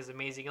coloring is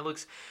amazing. It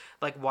looks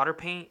like water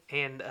paint,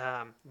 and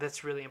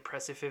that's really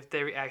impressive if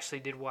they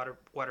actually did water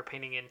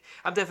painting. And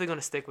I'm definitely going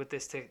to stick with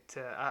this.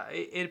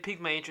 It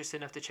piqued my interest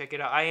enough to check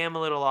it out. I am a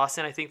little lost,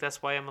 and I think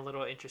that's why I'm a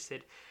lot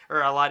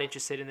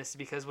interested in this,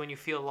 because when you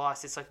feel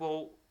lost, it's like,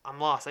 well, I'm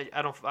lost.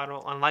 I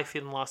don't like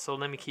feeling lost, so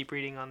let me keep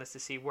reading on this to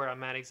see where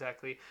I'm at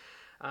exactly.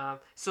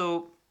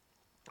 So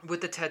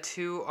with the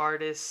tattoo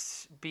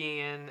artists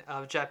being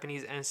of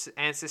Japanese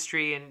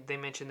ancestry, and they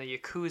mentioned the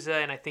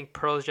Yakuza, and I think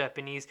Pearl's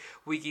Japanese,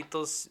 we get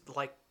those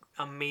like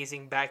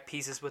amazing back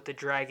pieces with the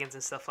dragons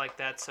and stuff like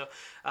that. So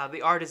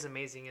the art is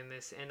amazing in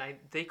this, and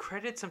they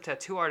credit some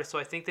tattoo artists, so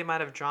I think they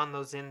might have drawn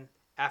those in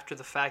after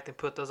the fact and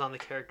put those on the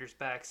characters'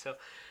 back. So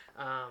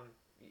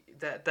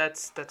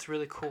that's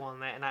really cool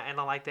on that, and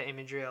I like the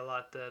imagery a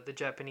lot, the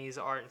Japanese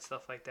art and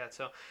stuff like that.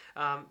 So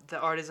the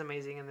art is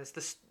amazing in this.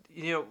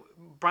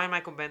 Brian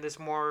Michael Bendis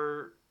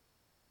more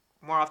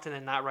often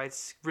than not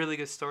writes really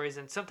good stories,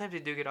 and sometimes they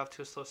do get off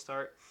to a slow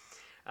start.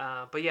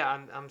 But yeah,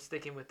 I'm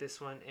sticking with this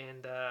one,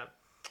 and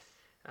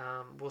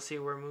we'll see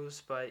where it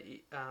moves. But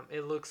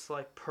it looks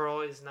like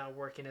Pearl is now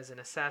working as an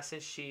assassin.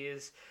 She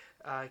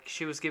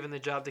was given the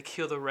job to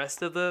kill the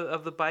rest of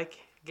the bike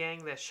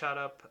gang that shot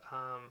up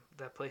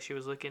that place she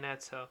was looking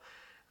at. So,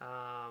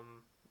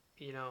 um,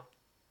 you know,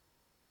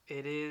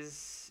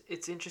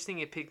 it's interesting.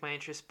 It piqued my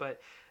interest,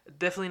 but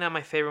definitely not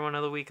my favorite one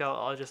of the week.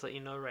 I'll just let you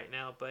know right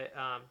now. But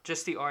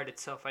just the art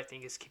itself, I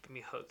think, is keeping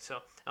me hooked. So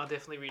I'll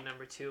definitely read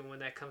number 2, and when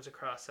that comes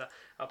across,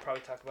 I'll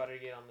probably talk about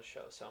it again on the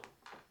show. So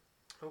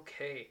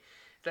okay,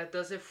 that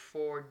does it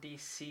for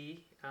DC.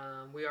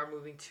 We are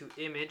moving to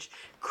Image.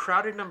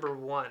 Crowded number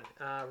 1.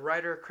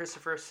 Writer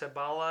Christopher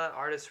Sabala,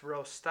 artist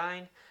Rose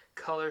Stein,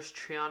 colors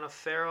Triana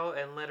Farrow,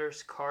 and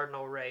letters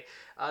Cardinal Ray.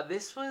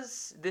 This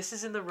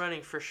is in the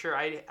running for sure.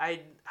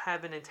 I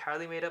haven't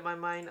entirely made up my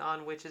mind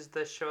on which is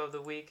the show of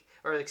the week,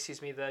 or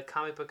excuse me, the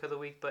comic book of the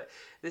week, but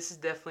this is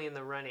definitely in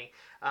the running.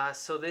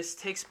 So this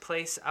takes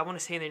place, I want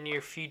to say, in the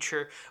near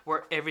future,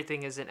 where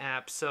everything is an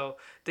app. So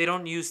they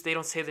don't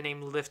say the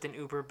name Lyft and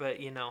Uber, but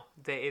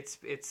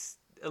it's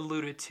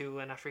alluded to,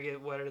 and I forget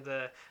what are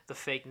the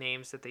fake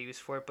names that they use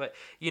for it, but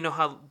you know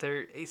how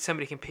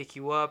somebody can pick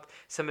you up,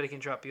 somebody can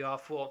drop you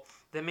off. Well,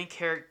 the main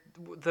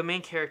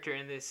character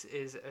in this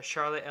is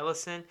Charlotte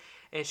Ellison,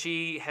 and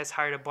she has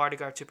hired a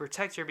bodyguard to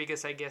protect her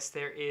because I guess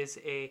there is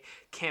a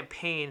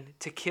campaign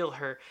to kill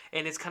her,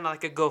 and it's kind of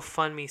like a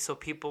GoFundMe, so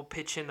people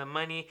pitch in the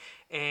money,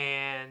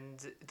 and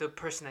the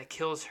person that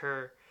kills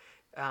her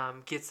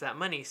gets that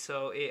money.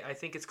 So I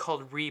think it's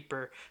called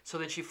Reaper. So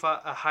then she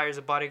hires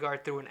a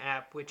bodyguard through an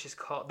app, which is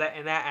called that,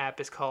 and that app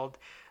is called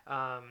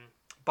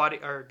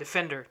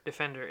Defender,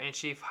 and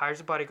she hires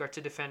a bodyguard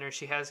to defend her.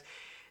 She has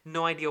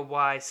no idea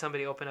why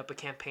somebody opened up a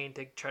campaign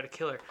to try to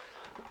kill her.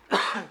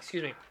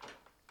 Excuse me.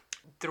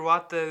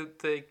 Throughout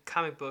the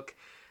comic book,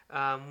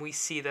 we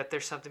see that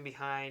there's something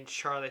behind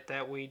Charlotte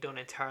that we don't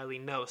entirely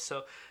know.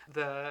 So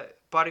the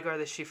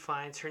bodyguard that she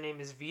finds, her name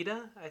is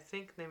Vita, I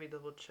think. Let me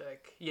double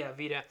check. Yeah,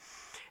 Vita.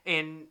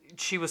 And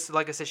she was,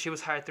 like I said, she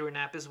was hired through an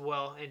app as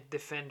well, and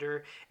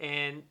Defender.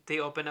 And they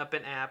open up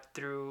an app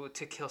to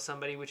kill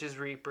somebody, which is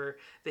Reaper.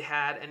 They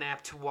had an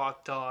app to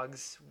walk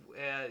dogs,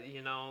 and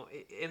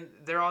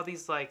there are all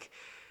these like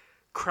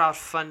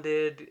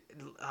crowdfunded,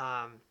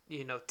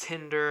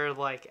 Tinder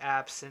like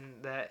apps,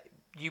 and that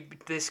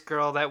this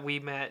girl that we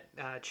met,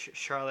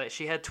 Charlotte,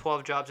 she had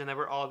 12 jobs, and they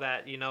were all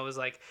that, it was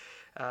like,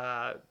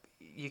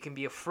 you can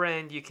be a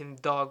friend, you can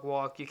dog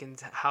walk, you can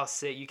house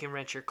sit, you can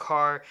rent your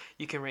car,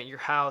 you can rent your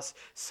house.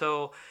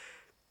 So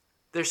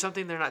there's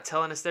something they're not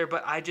telling us there,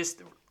 but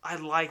I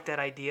like that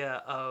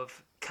idea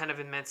of kind of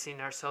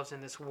immersing ourselves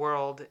in this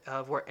world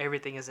of where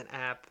everything is an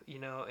app,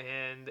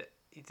 and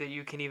that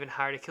you can even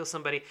hire to kill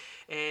somebody,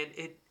 and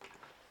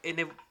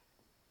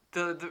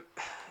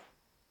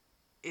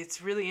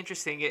it's really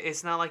interesting.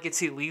 It's not like it's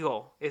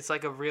illegal. It's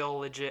like a real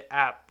legit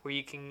app where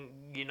you can,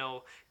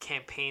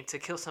 campaign to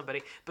kill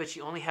somebody, but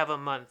you only have a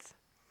month.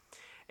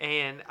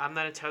 And I'm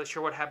not entirely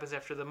sure what happens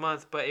after the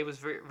month, but it was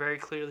very, very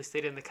clearly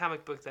stated in the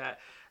comic book that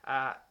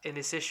in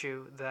this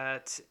issue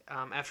that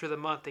after the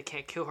month they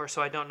can't kill her.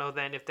 So I don't know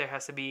then if there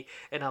has to be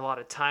a lot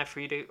of time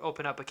for you to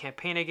open up a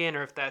campaign again,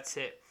 or if that's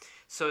it.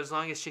 So as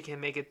long as she can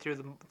make it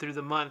through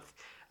the month,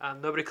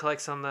 nobody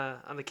collects on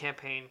the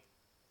campaign,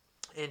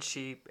 and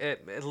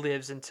it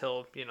lives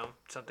until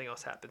something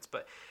else happens.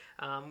 But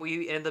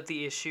we end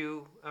the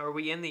issue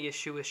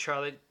with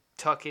Charlotte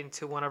talking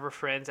to one of her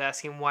friends,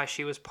 asking why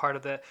she was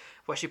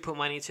why she put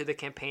money into the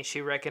campaign.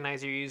 She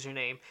recognized her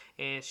username,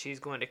 and she's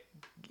going to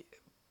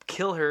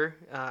kill her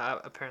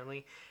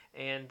apparently.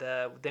 And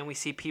then we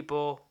see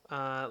people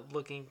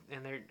looking,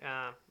 and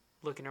they're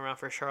looking around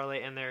for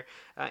Charlotte, and they're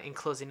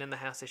enclosing in the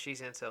house that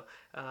she's in. So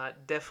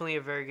definitely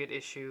a very good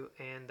issue,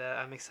 and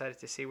I'm excited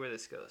to see where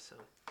this goes. So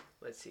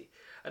let's see.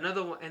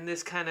 Another one, and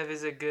this kind of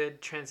is a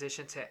good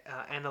transition to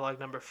Analog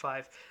number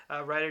 5.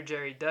 Writer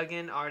Jerry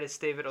Duggan, artist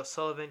David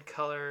O'Sullivan,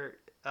 color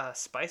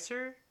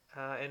Spicer,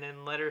 and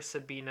then letter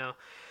Sabino.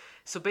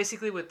 So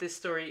basically what this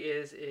story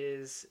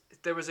is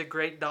there was a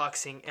great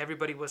doxing.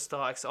 Everybody was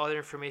doxed. All their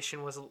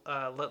information was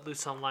let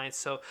loose online.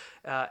 So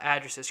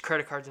addresses,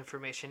 credit cards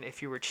information,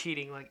 if you were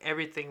cheating, like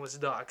everything was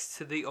doxed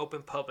to the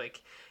open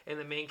public. And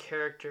the main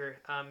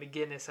character,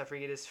 McGinnis, I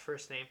forget his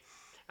first name,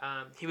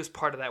 he was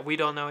part of that. We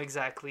don't know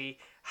exactly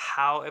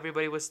how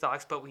everybody was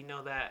doxxed, but we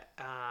know that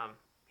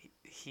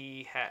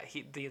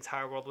the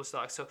entire world was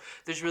doxxed. So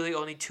there's really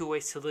only 2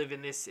 ways to live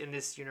in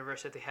this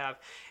universe that they have,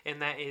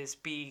 and that is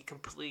be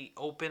completely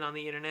open on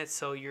the internet,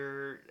 so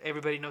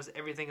everybody knows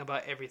everything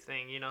about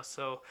everything,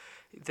 so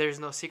there's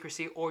no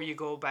secrecy, or you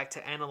go back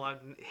to analog,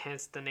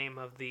 hence the name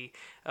of the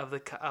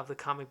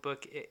comic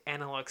book,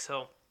 Analog.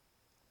 So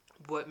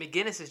what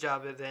McGinnis'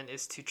 job then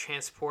is to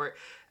transport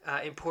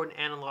important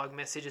analog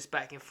messages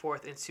back and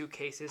forth in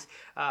suitcases.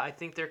 I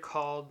think they're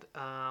called,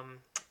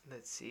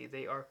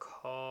 they are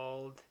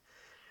called,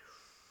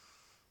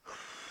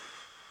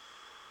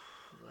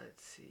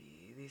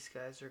 these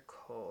guys are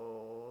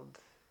called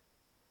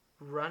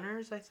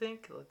runners, I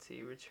think.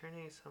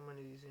 Returning someone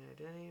who's using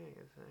identity.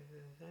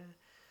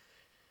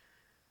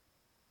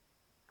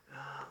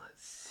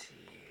 Let's see.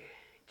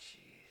 Jeez.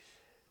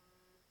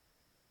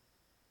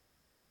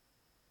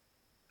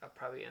 I'll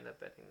probably end up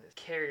betting this.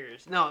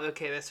 Carriers. No,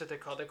 okay, that's what they're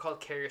called. They're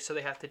called carriers, so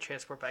they have to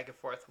transport back and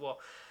forth. Well,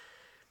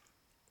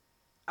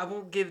 I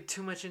won't give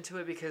too much into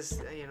it because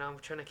I'm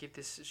trying to keep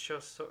this show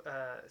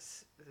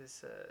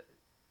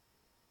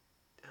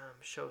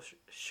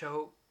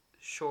show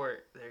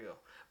short. There you go.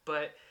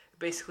 But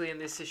basically, in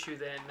this issue,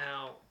 then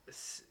now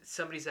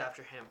somebody's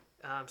after him.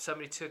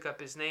 Somebody took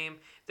up his name.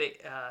 They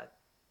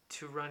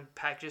to run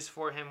packages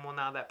for him. Well,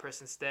 now that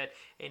person's dead,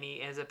 and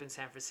he ends up in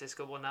San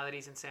Francisco. Well, now that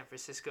he's in San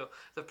Francisco,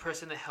 the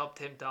person that helped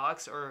him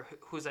dox, or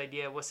whose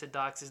idea was to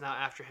dox, is now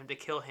after him to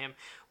kill him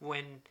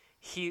when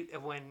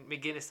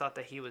McGinnis thought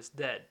that he was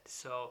dead.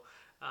 So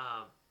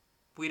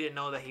we didn't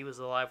know that he was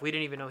alive. We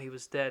didn't even know he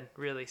was dead,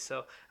 really.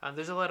 So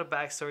there's a lot of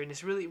backstory, and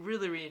it's really,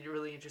 really, really,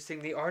 really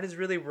interesting. The art is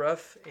really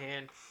rough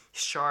and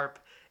sharp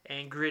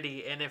and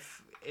gritty, and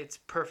if it's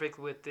perfect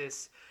with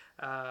this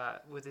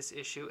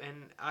issue.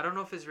 And I don't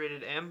know if it's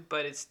rated M,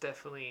 but it's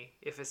definitely,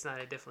 if it's not,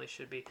 it definitely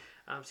should be.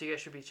 So you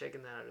guys should be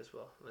checking that out as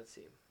well. Let's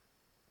see.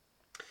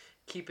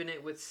 Keeping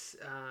it with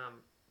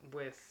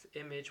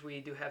Image,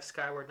 we do have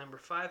Skyward number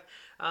 5.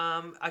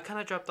 I kind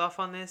of dropped off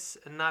on this,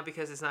 not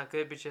because it's not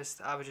good, but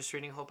I was just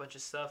reading a whole bunch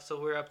of stuff. So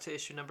we're up to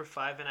issue number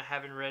 5, and I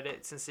haven't read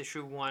it since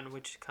issue 1,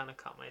 which kind of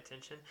caught my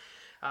attention.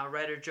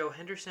 Writer Joe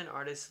Henderson,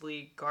 artist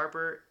Lee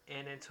Garber,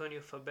 and Antonio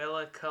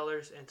Fabela.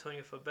 Colors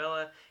Antonio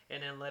Fabela,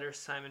 and then letters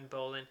Simon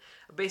Bolin.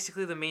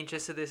 Basically, the main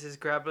gist of this is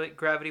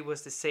gravity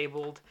was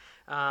disabled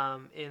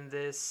in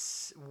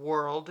this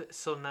world,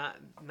 so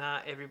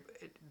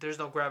there's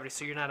no gravity,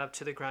 so you're not up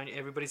to the ground.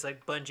 Everybody's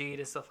like bungeed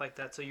and stuff like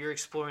that. So you're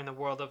exploring the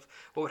world of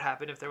what would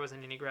happen if there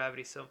wasn't any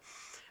gravity. So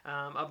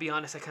I'll be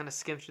honest, I kind of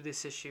skimmed through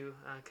this issue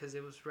because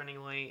it was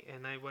running late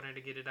and I wanted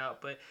to get it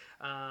out, but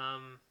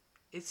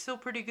it's still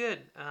pretty good.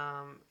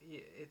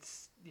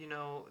 It's,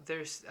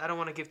 I don't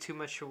want to give too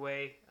much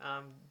away.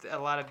 A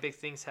lot of big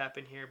things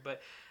happen here,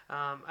 but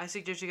I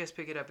suggest you guys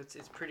pick it up.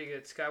 It's pretty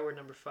good. Skyward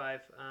number 5.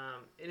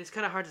 And it's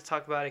kind of hard to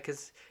talk about it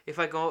because if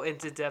I go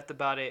into depth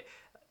about it,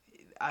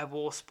 I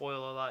will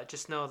spoil a lot.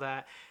 Just know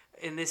that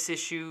in this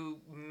issue,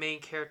 main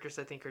characters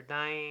I think are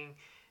dying.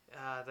 They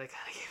kind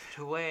of give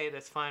it away.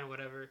 That's fine,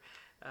 whatever.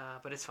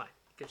 But it's fine.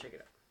 Go check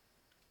it out.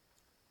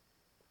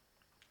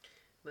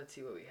 Let's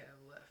see what we have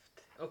left.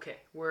 Okay,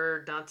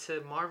 we're down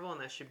to Marvel, and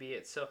that should be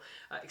it. So,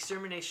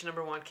 Extermination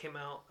number 1 came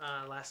out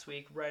last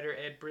week. Writer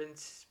Ed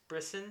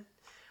Brisson,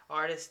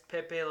 artist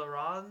Pepe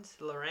Larraz,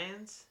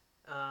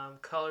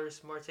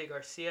 colors Marte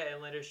Garcia,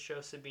 and letters Joe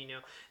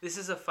Sabino. This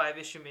is a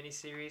 5-issue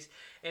miniseries,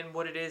 and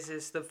what it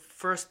is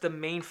the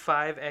main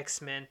 5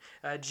 X-Men: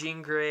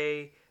 Jean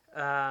Grey,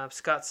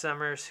 Scott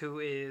Summers, who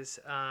is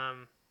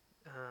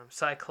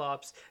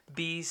Cyclops,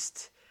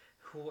 Beast,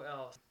 who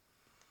else?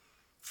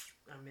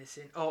 I'm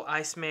missing. Oh,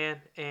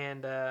 Iceman,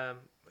 and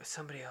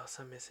somebody else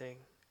I'm missing.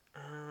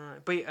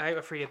 But I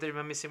forget that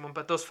I'm missing one.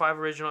 But those 5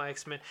 original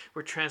X-Men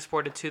were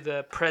transported to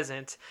the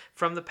present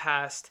from the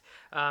past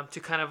to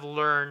kind of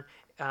learn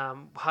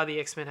how the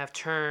X-Men have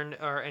turned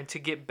and to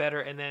get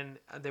better, and then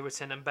they would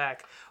send them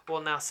back.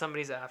 Well, now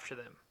somebody's after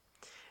them,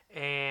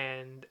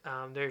 and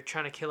they're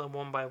trying to kill them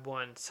one by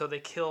one. So they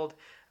killed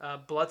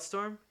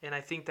Bloodstorm, and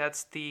I think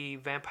that's the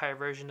vampire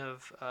version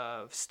of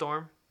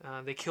Storm.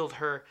 They killed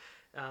her.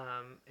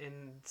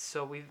 And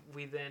so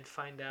we then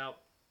find out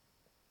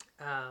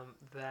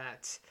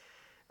that,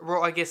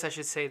 well, I guess I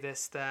should say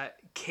this, that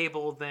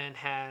Cable then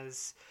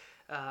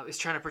is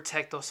trying to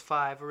protect those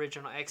 5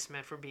 original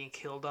X-Men from being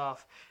killed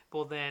off.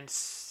 Well, then,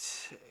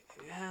 spoiler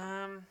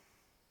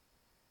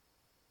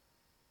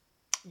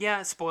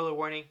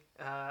warning.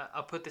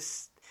 I'll put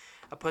this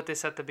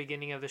at the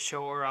beginning of the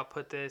show, or I'll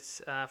put this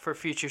for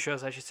future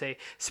shows, I should say.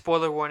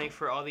 Spoiler warning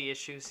for all the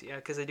issues,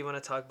 because I do want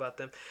to talk about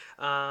them.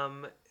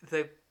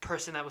 The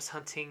person that was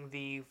hunting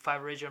the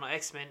 5 original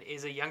X-Men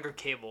is a younger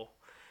Cable.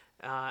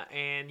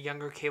 And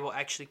younger Cable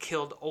actually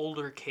killed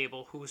older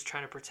Cable, who was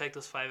trying to protect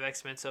those 5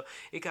 X-Men. So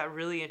it got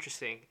really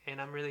interesting,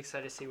 and I'm really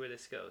excited to see where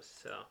this goes.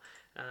 So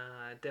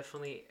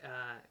definitely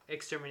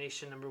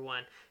Extermination number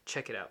 1.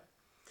 Check it out.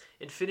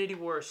 Infinity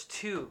Wars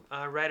 2,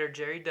 writer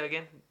Jerry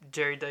Duggan.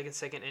 Jerry Duggan's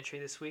second entry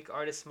this week.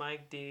 Artist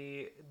Mike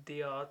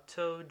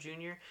Deodato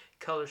Jr.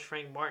 Colors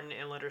Frank Martin,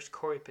 and letters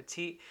Corey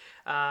Petit.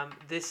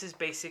 This is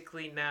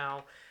basically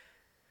now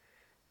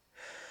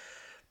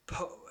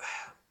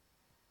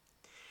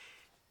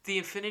the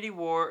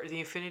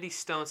Infinity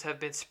Stones have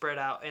been spread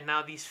out, and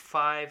now these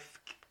 5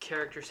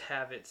 characters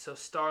have it. So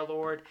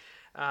Star-Lord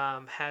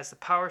has the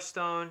Power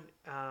Stone,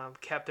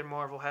 Captain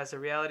Marvel has the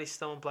Reality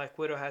Stone, Black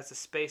Widow has the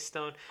Space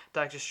Stone,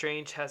 Doctor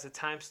Strange has the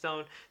Time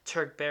Stone,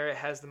 Turk Barrett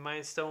has the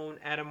Mind Stone,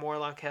 Adam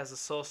Warlock has the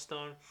Soul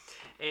Stone,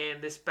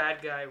 and this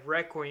bad guy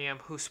Requiem,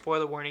 who,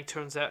 spoiler warning,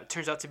 turns out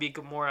to be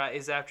Gamora,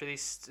 is after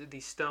these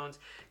stones,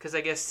 because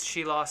I guess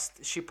she lost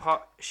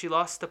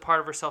the part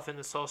of herself in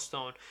the Soul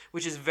Stone,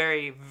 which is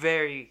very,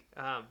 very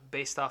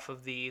based off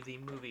of the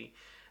movie.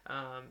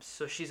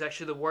 So she's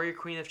actually the warrior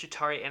queen of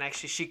Chitauri, and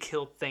actually she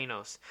killed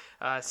Thanos,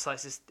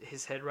 slices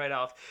his head right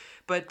off.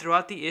 But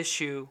throughout the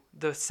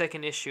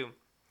second issue,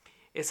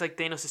 it's like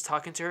Thanos is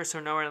talking to her. So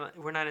now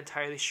we're not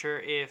entirely sure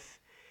if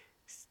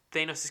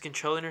Thanos is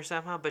controlling her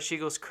somehow, but she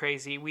goes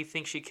crazy. We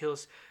think she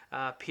kills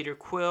Peter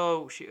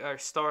Quill, or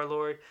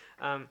Star-Lord.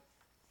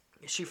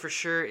 She for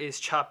sure is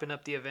chopping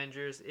up the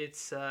Avengers.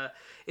 It's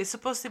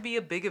supposed to be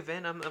a big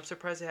event. I'm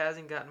surprised it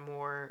hasn't gotten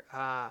more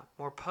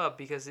pub,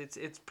 because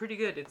it's pretty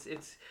good.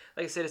 It's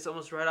like I said, it's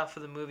almost right off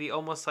of the movie,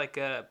 almost like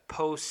a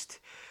post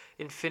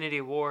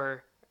Infinity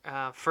War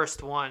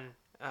first one,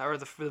 or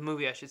the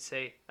movie I should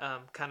say,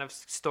 kind of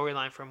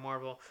storyline from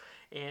Marvel.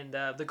 And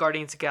the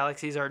Guardians of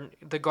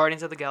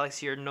the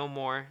Galaxy are no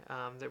more.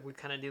 That we're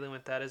kind of dealing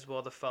with that as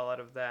well, the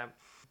fallout of that.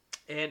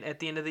 And at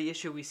the end of the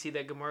issue, we see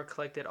that Gamora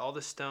collected all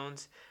the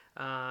stones,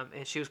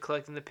 and she was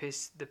collecting the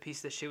piece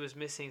that she was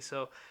missing.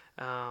 So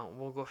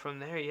we'll go from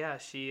there. Yeah,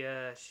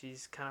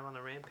 she's kind of on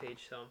the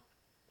rampage. So,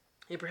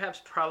 and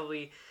perhaps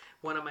probably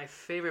one of my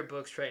favorite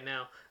books right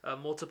now,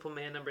 Multiple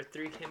Man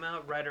 #3 came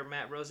out. Writer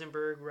Matt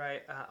Rosenberg,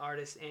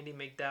 artist Andy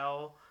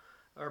McDowell,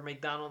 or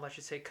McDonald, I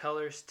should say.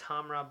 Colors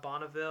Tamra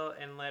Bonneville,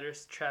 and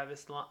letters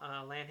Travis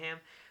Lanham.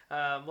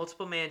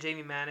 Multiple Man,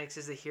 Jamie Madrox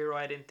is the hero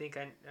I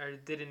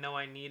didn't know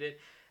I needed.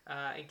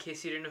 In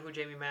case you didn't know who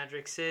Jamie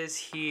Madrox is,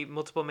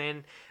 Multiple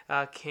Man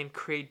can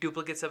create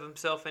duplicates of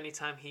himself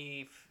anytime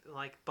he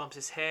bumps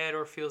his head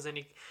or feels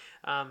any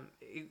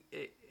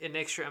an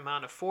extra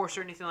amount of force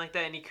or anything like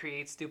that, and he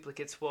creates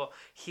duplicates. Well,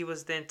 he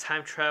was then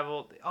time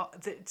traveled.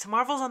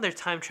 Marvel's on their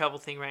time travel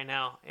thing right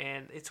now,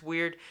 and it's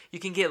weird. You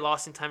can get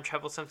lost in time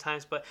travel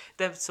sometimes, but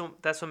that's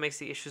what makes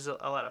the issues a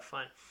lot of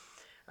fun.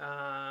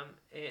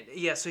 And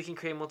yeah, so he can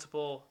create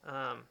multiple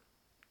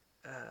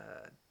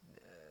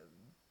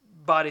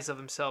bodies of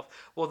himself.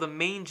 Well, the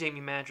main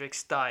Jamie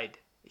Madrox died.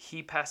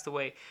 He passed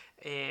away,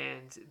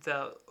 and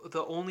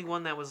the only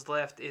one that was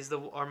left is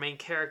our main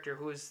character,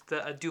 who is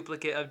a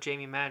duplicate of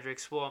Jamie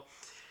Madrox. Well,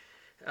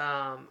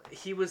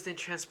 he was then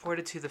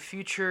transported to the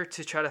future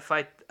to try to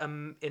fight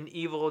an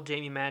evil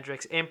Jamie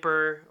Madrox,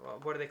 Emperor.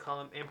 What do they call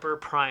him? Emperor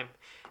Prime.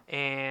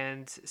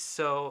 And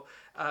so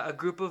a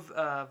group of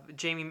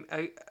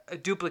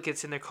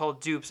duplicates, and they're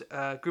called dupes.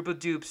 A group of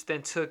dupes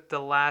then took the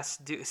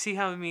last dupe. See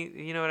how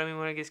you know what I mean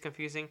when it gets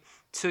confusing?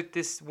 Took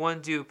this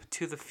one dupe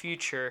to the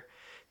future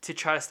to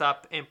try to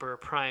stop Emperor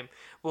Prime.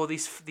 Well,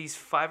 these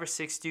 5 or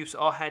 6 dupes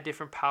all had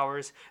different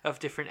powers of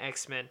different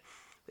X-Men.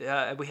 We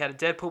had a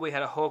Deadpool, we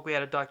had a Hulk, we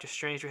had a Doctor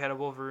Strange, we had a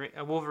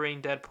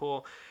Wolverine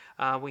Deadpool.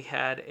 We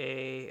had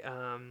a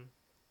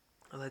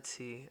let's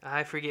see,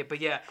 I forget,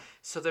 but yeah.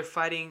 So they're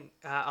fighting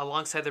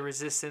alongside the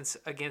Resistance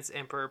against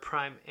Emperor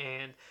Prime,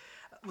 and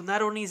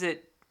not only is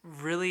it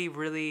really,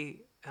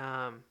 really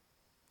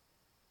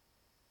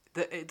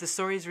the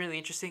story is really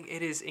interesting.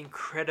 It is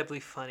incredibly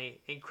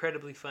funny.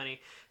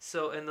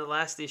 So in the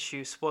last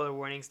issue, spoiler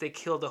warnings, they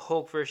killed the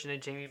Hulk version of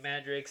Jamie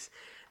Madrox,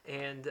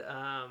 and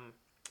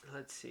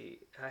let's see,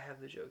 I have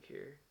the joke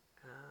here.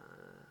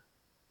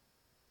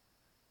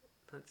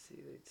 Let's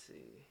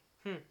see.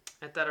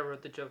 I thought I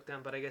wrote the joke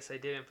down, but I guess I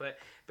didn't. But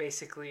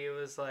basically, it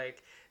was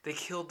like they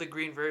killed the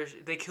green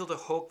version. They killed the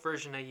Hulk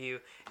version of you,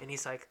 and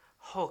he's like,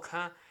 Hulk,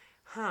 huh?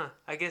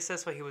 I guess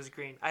that's why he was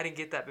green. I didn't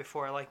get that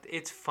before.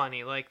 It's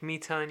funny. Like me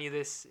telling you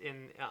this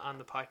on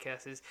the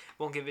podcast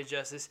won't give it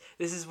justice.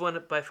 This is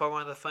by far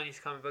one of the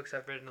funniest comic books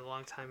I've read in a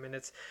long time, and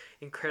it's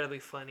incredibly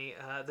funny.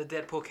 The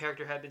Deadpool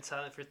character had been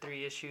silent for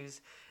 3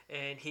 issues,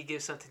 and he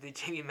gives something to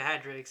Jamie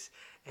Madrox,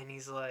 and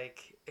he's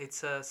like,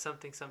 it's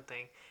something,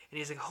 and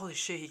he's like, holy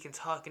shit, he can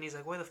talk, and he's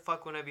like, why the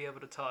fuck wouldn't I be able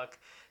to talk?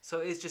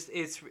 So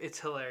it's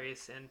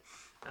hilarious, and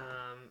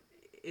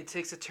it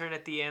takes a turn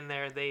at the end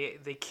there.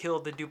 They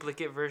killed the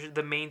duplicate version.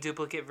 The main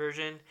duplicate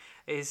version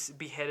is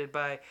beheaded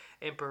by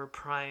Emperor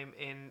Prime,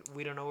 and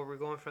we don't know where we're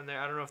going from there.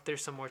 I don't know if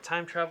there's some more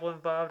time travel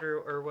involved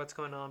or what's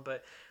going on,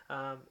 but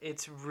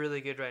it's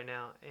really good right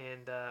now,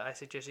 and I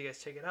suggest you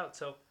guys check it out.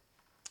 So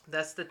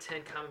that's the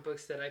 10 comic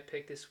books that I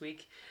picked this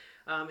week.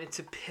 And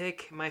to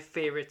pick my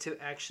favorite, to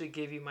actually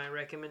give you my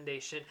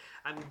recommendation,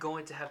 I'm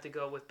going to have to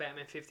go with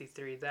Batman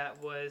 53.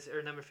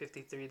 Number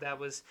 53. That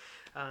was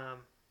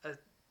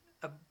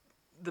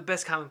the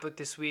best comic book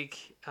this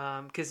week,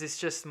 because it's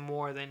just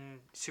more than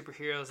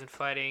superheroes and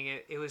fighting.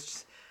 It was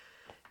just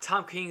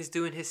Tom King's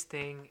doing his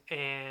thing,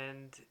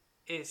 and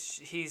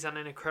he's on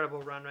an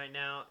incredible run right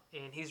now,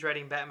 and he's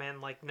writing Batman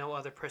like no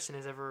other person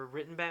has ever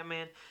written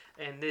Batman,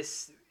 and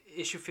this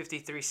issue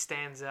 53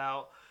 stands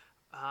out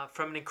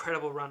from an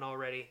incredible run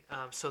already.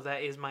 So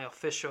that is my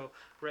official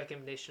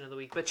recommendation of the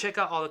week. But check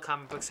out all the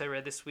comic books I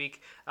read this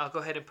week. I'll go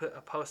ahead and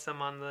post them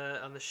on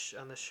the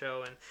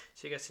show, and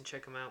so you guys can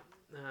check them out.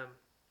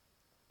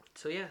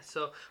 So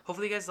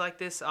hopefully you guys like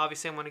this.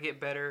 Obviously, I'm going to get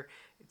better.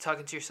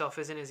 Talking to yourself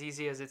isn't as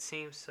easy as it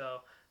seems,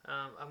 so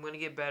I'm going to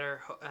get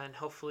better, and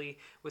hopefully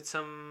with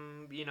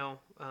some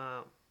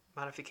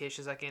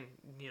modifications, I can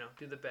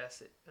do the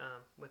best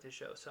with the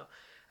show. So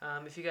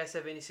if you guys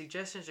have any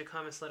suggestions or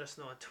comments, let us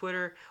know on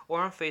Twitter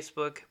or on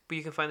Facebook. But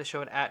you can find the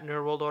show at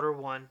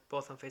NerdWorldOrder1,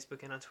 both on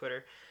Facebook and on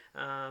Twitter.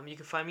 You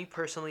can find me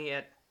personally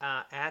at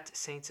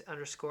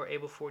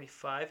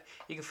Saints_Able45.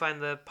 You can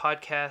find the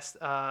podcast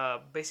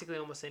basically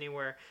almost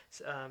anywhere.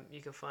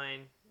 You can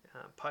find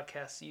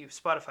podcasts,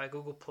 Spotify,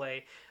 Google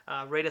Play.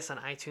 Rate us on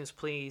iTunes,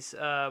 please.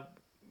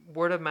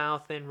 Word of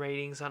mouth and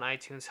ratings on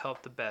iTunes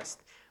help the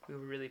best. We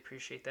would really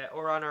appreciate that.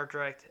 Or on our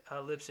direct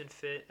Libsyn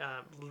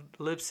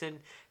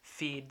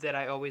feed that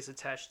I always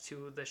attach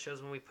to the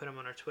shows when we put them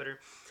on our Twitter.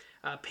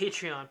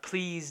 Patreon,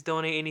 please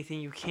donate anything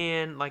you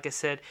can. Like I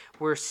said,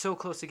 we're so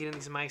close to getting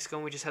these mics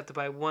going. We just have to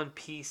buy one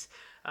piece.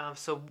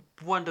 So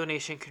one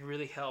donation could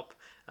really help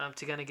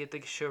to kind of get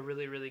the show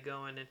really, really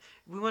going. And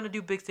we want to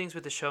do big things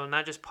with the show,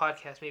 not just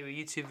podcast, maybe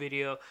a YouTube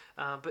video,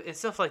 but and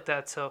stuff like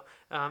that. So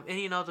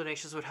any and all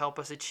donations would help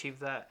us achieve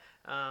that.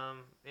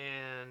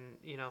 And,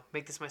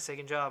 make this my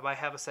second job. I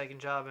have a second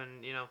job,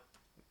 and,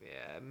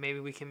 maybe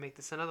we can make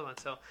this another one.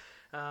 So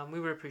we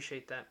would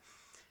appreciate that.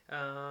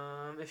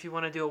 If you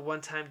want to do a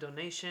one-time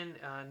donation,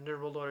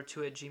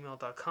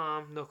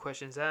 nerdworldorder2@gmail.com. No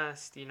questions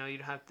asked. You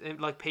don't have to,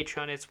 like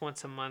Patreon, it's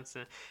once a month.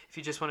 And if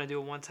you just want to do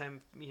a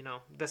one-time,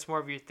 that's more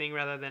of your thing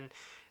rather than,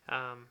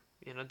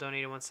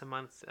 donating once a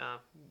month.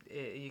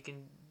 You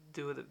can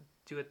do it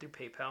through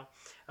PayPal.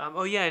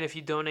 And if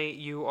you donate,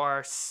 you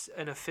are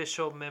an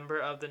official member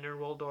of the Nerd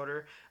World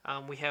Order.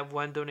 We have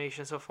one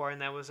donation so far, and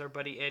that was our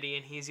buddy Eddie,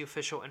 and he's the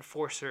official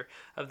enforcer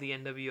of the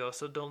NWO.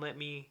 So don't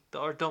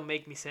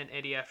make me send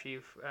Eddie after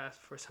you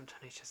for some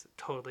donations.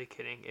 Totally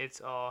kidding.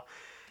 It's all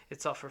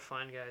for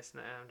fun, guys.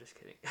 Nah, I'm just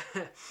kidding.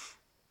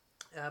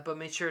 But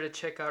make sure to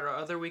check out our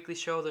other weekly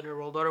show, The Nerd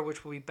World Order,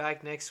 which will be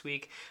back next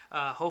week.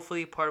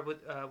 Hopefully part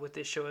with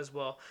this show as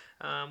well,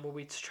 where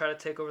we try to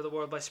take over the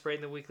world by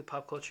spreading the weekly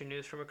pop culture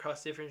news from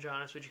across different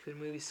genres, which include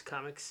movies,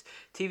 comics,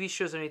 TV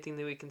shows, or anything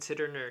that we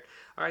consider nerd.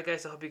 All right,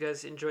 guys, I hope you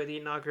guys enjoy the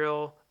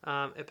inaugural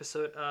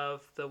episode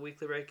of the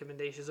weekly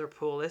recommendations or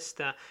pull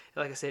list.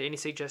 Like I said, any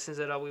suggestions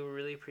at all, we would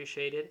really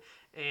appreciate it.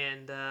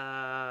 And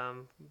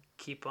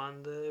keep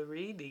on the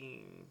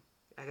reading.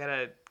 I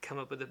gotta come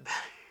up with a better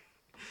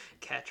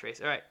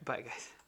catchphrase. All right, bye, guys.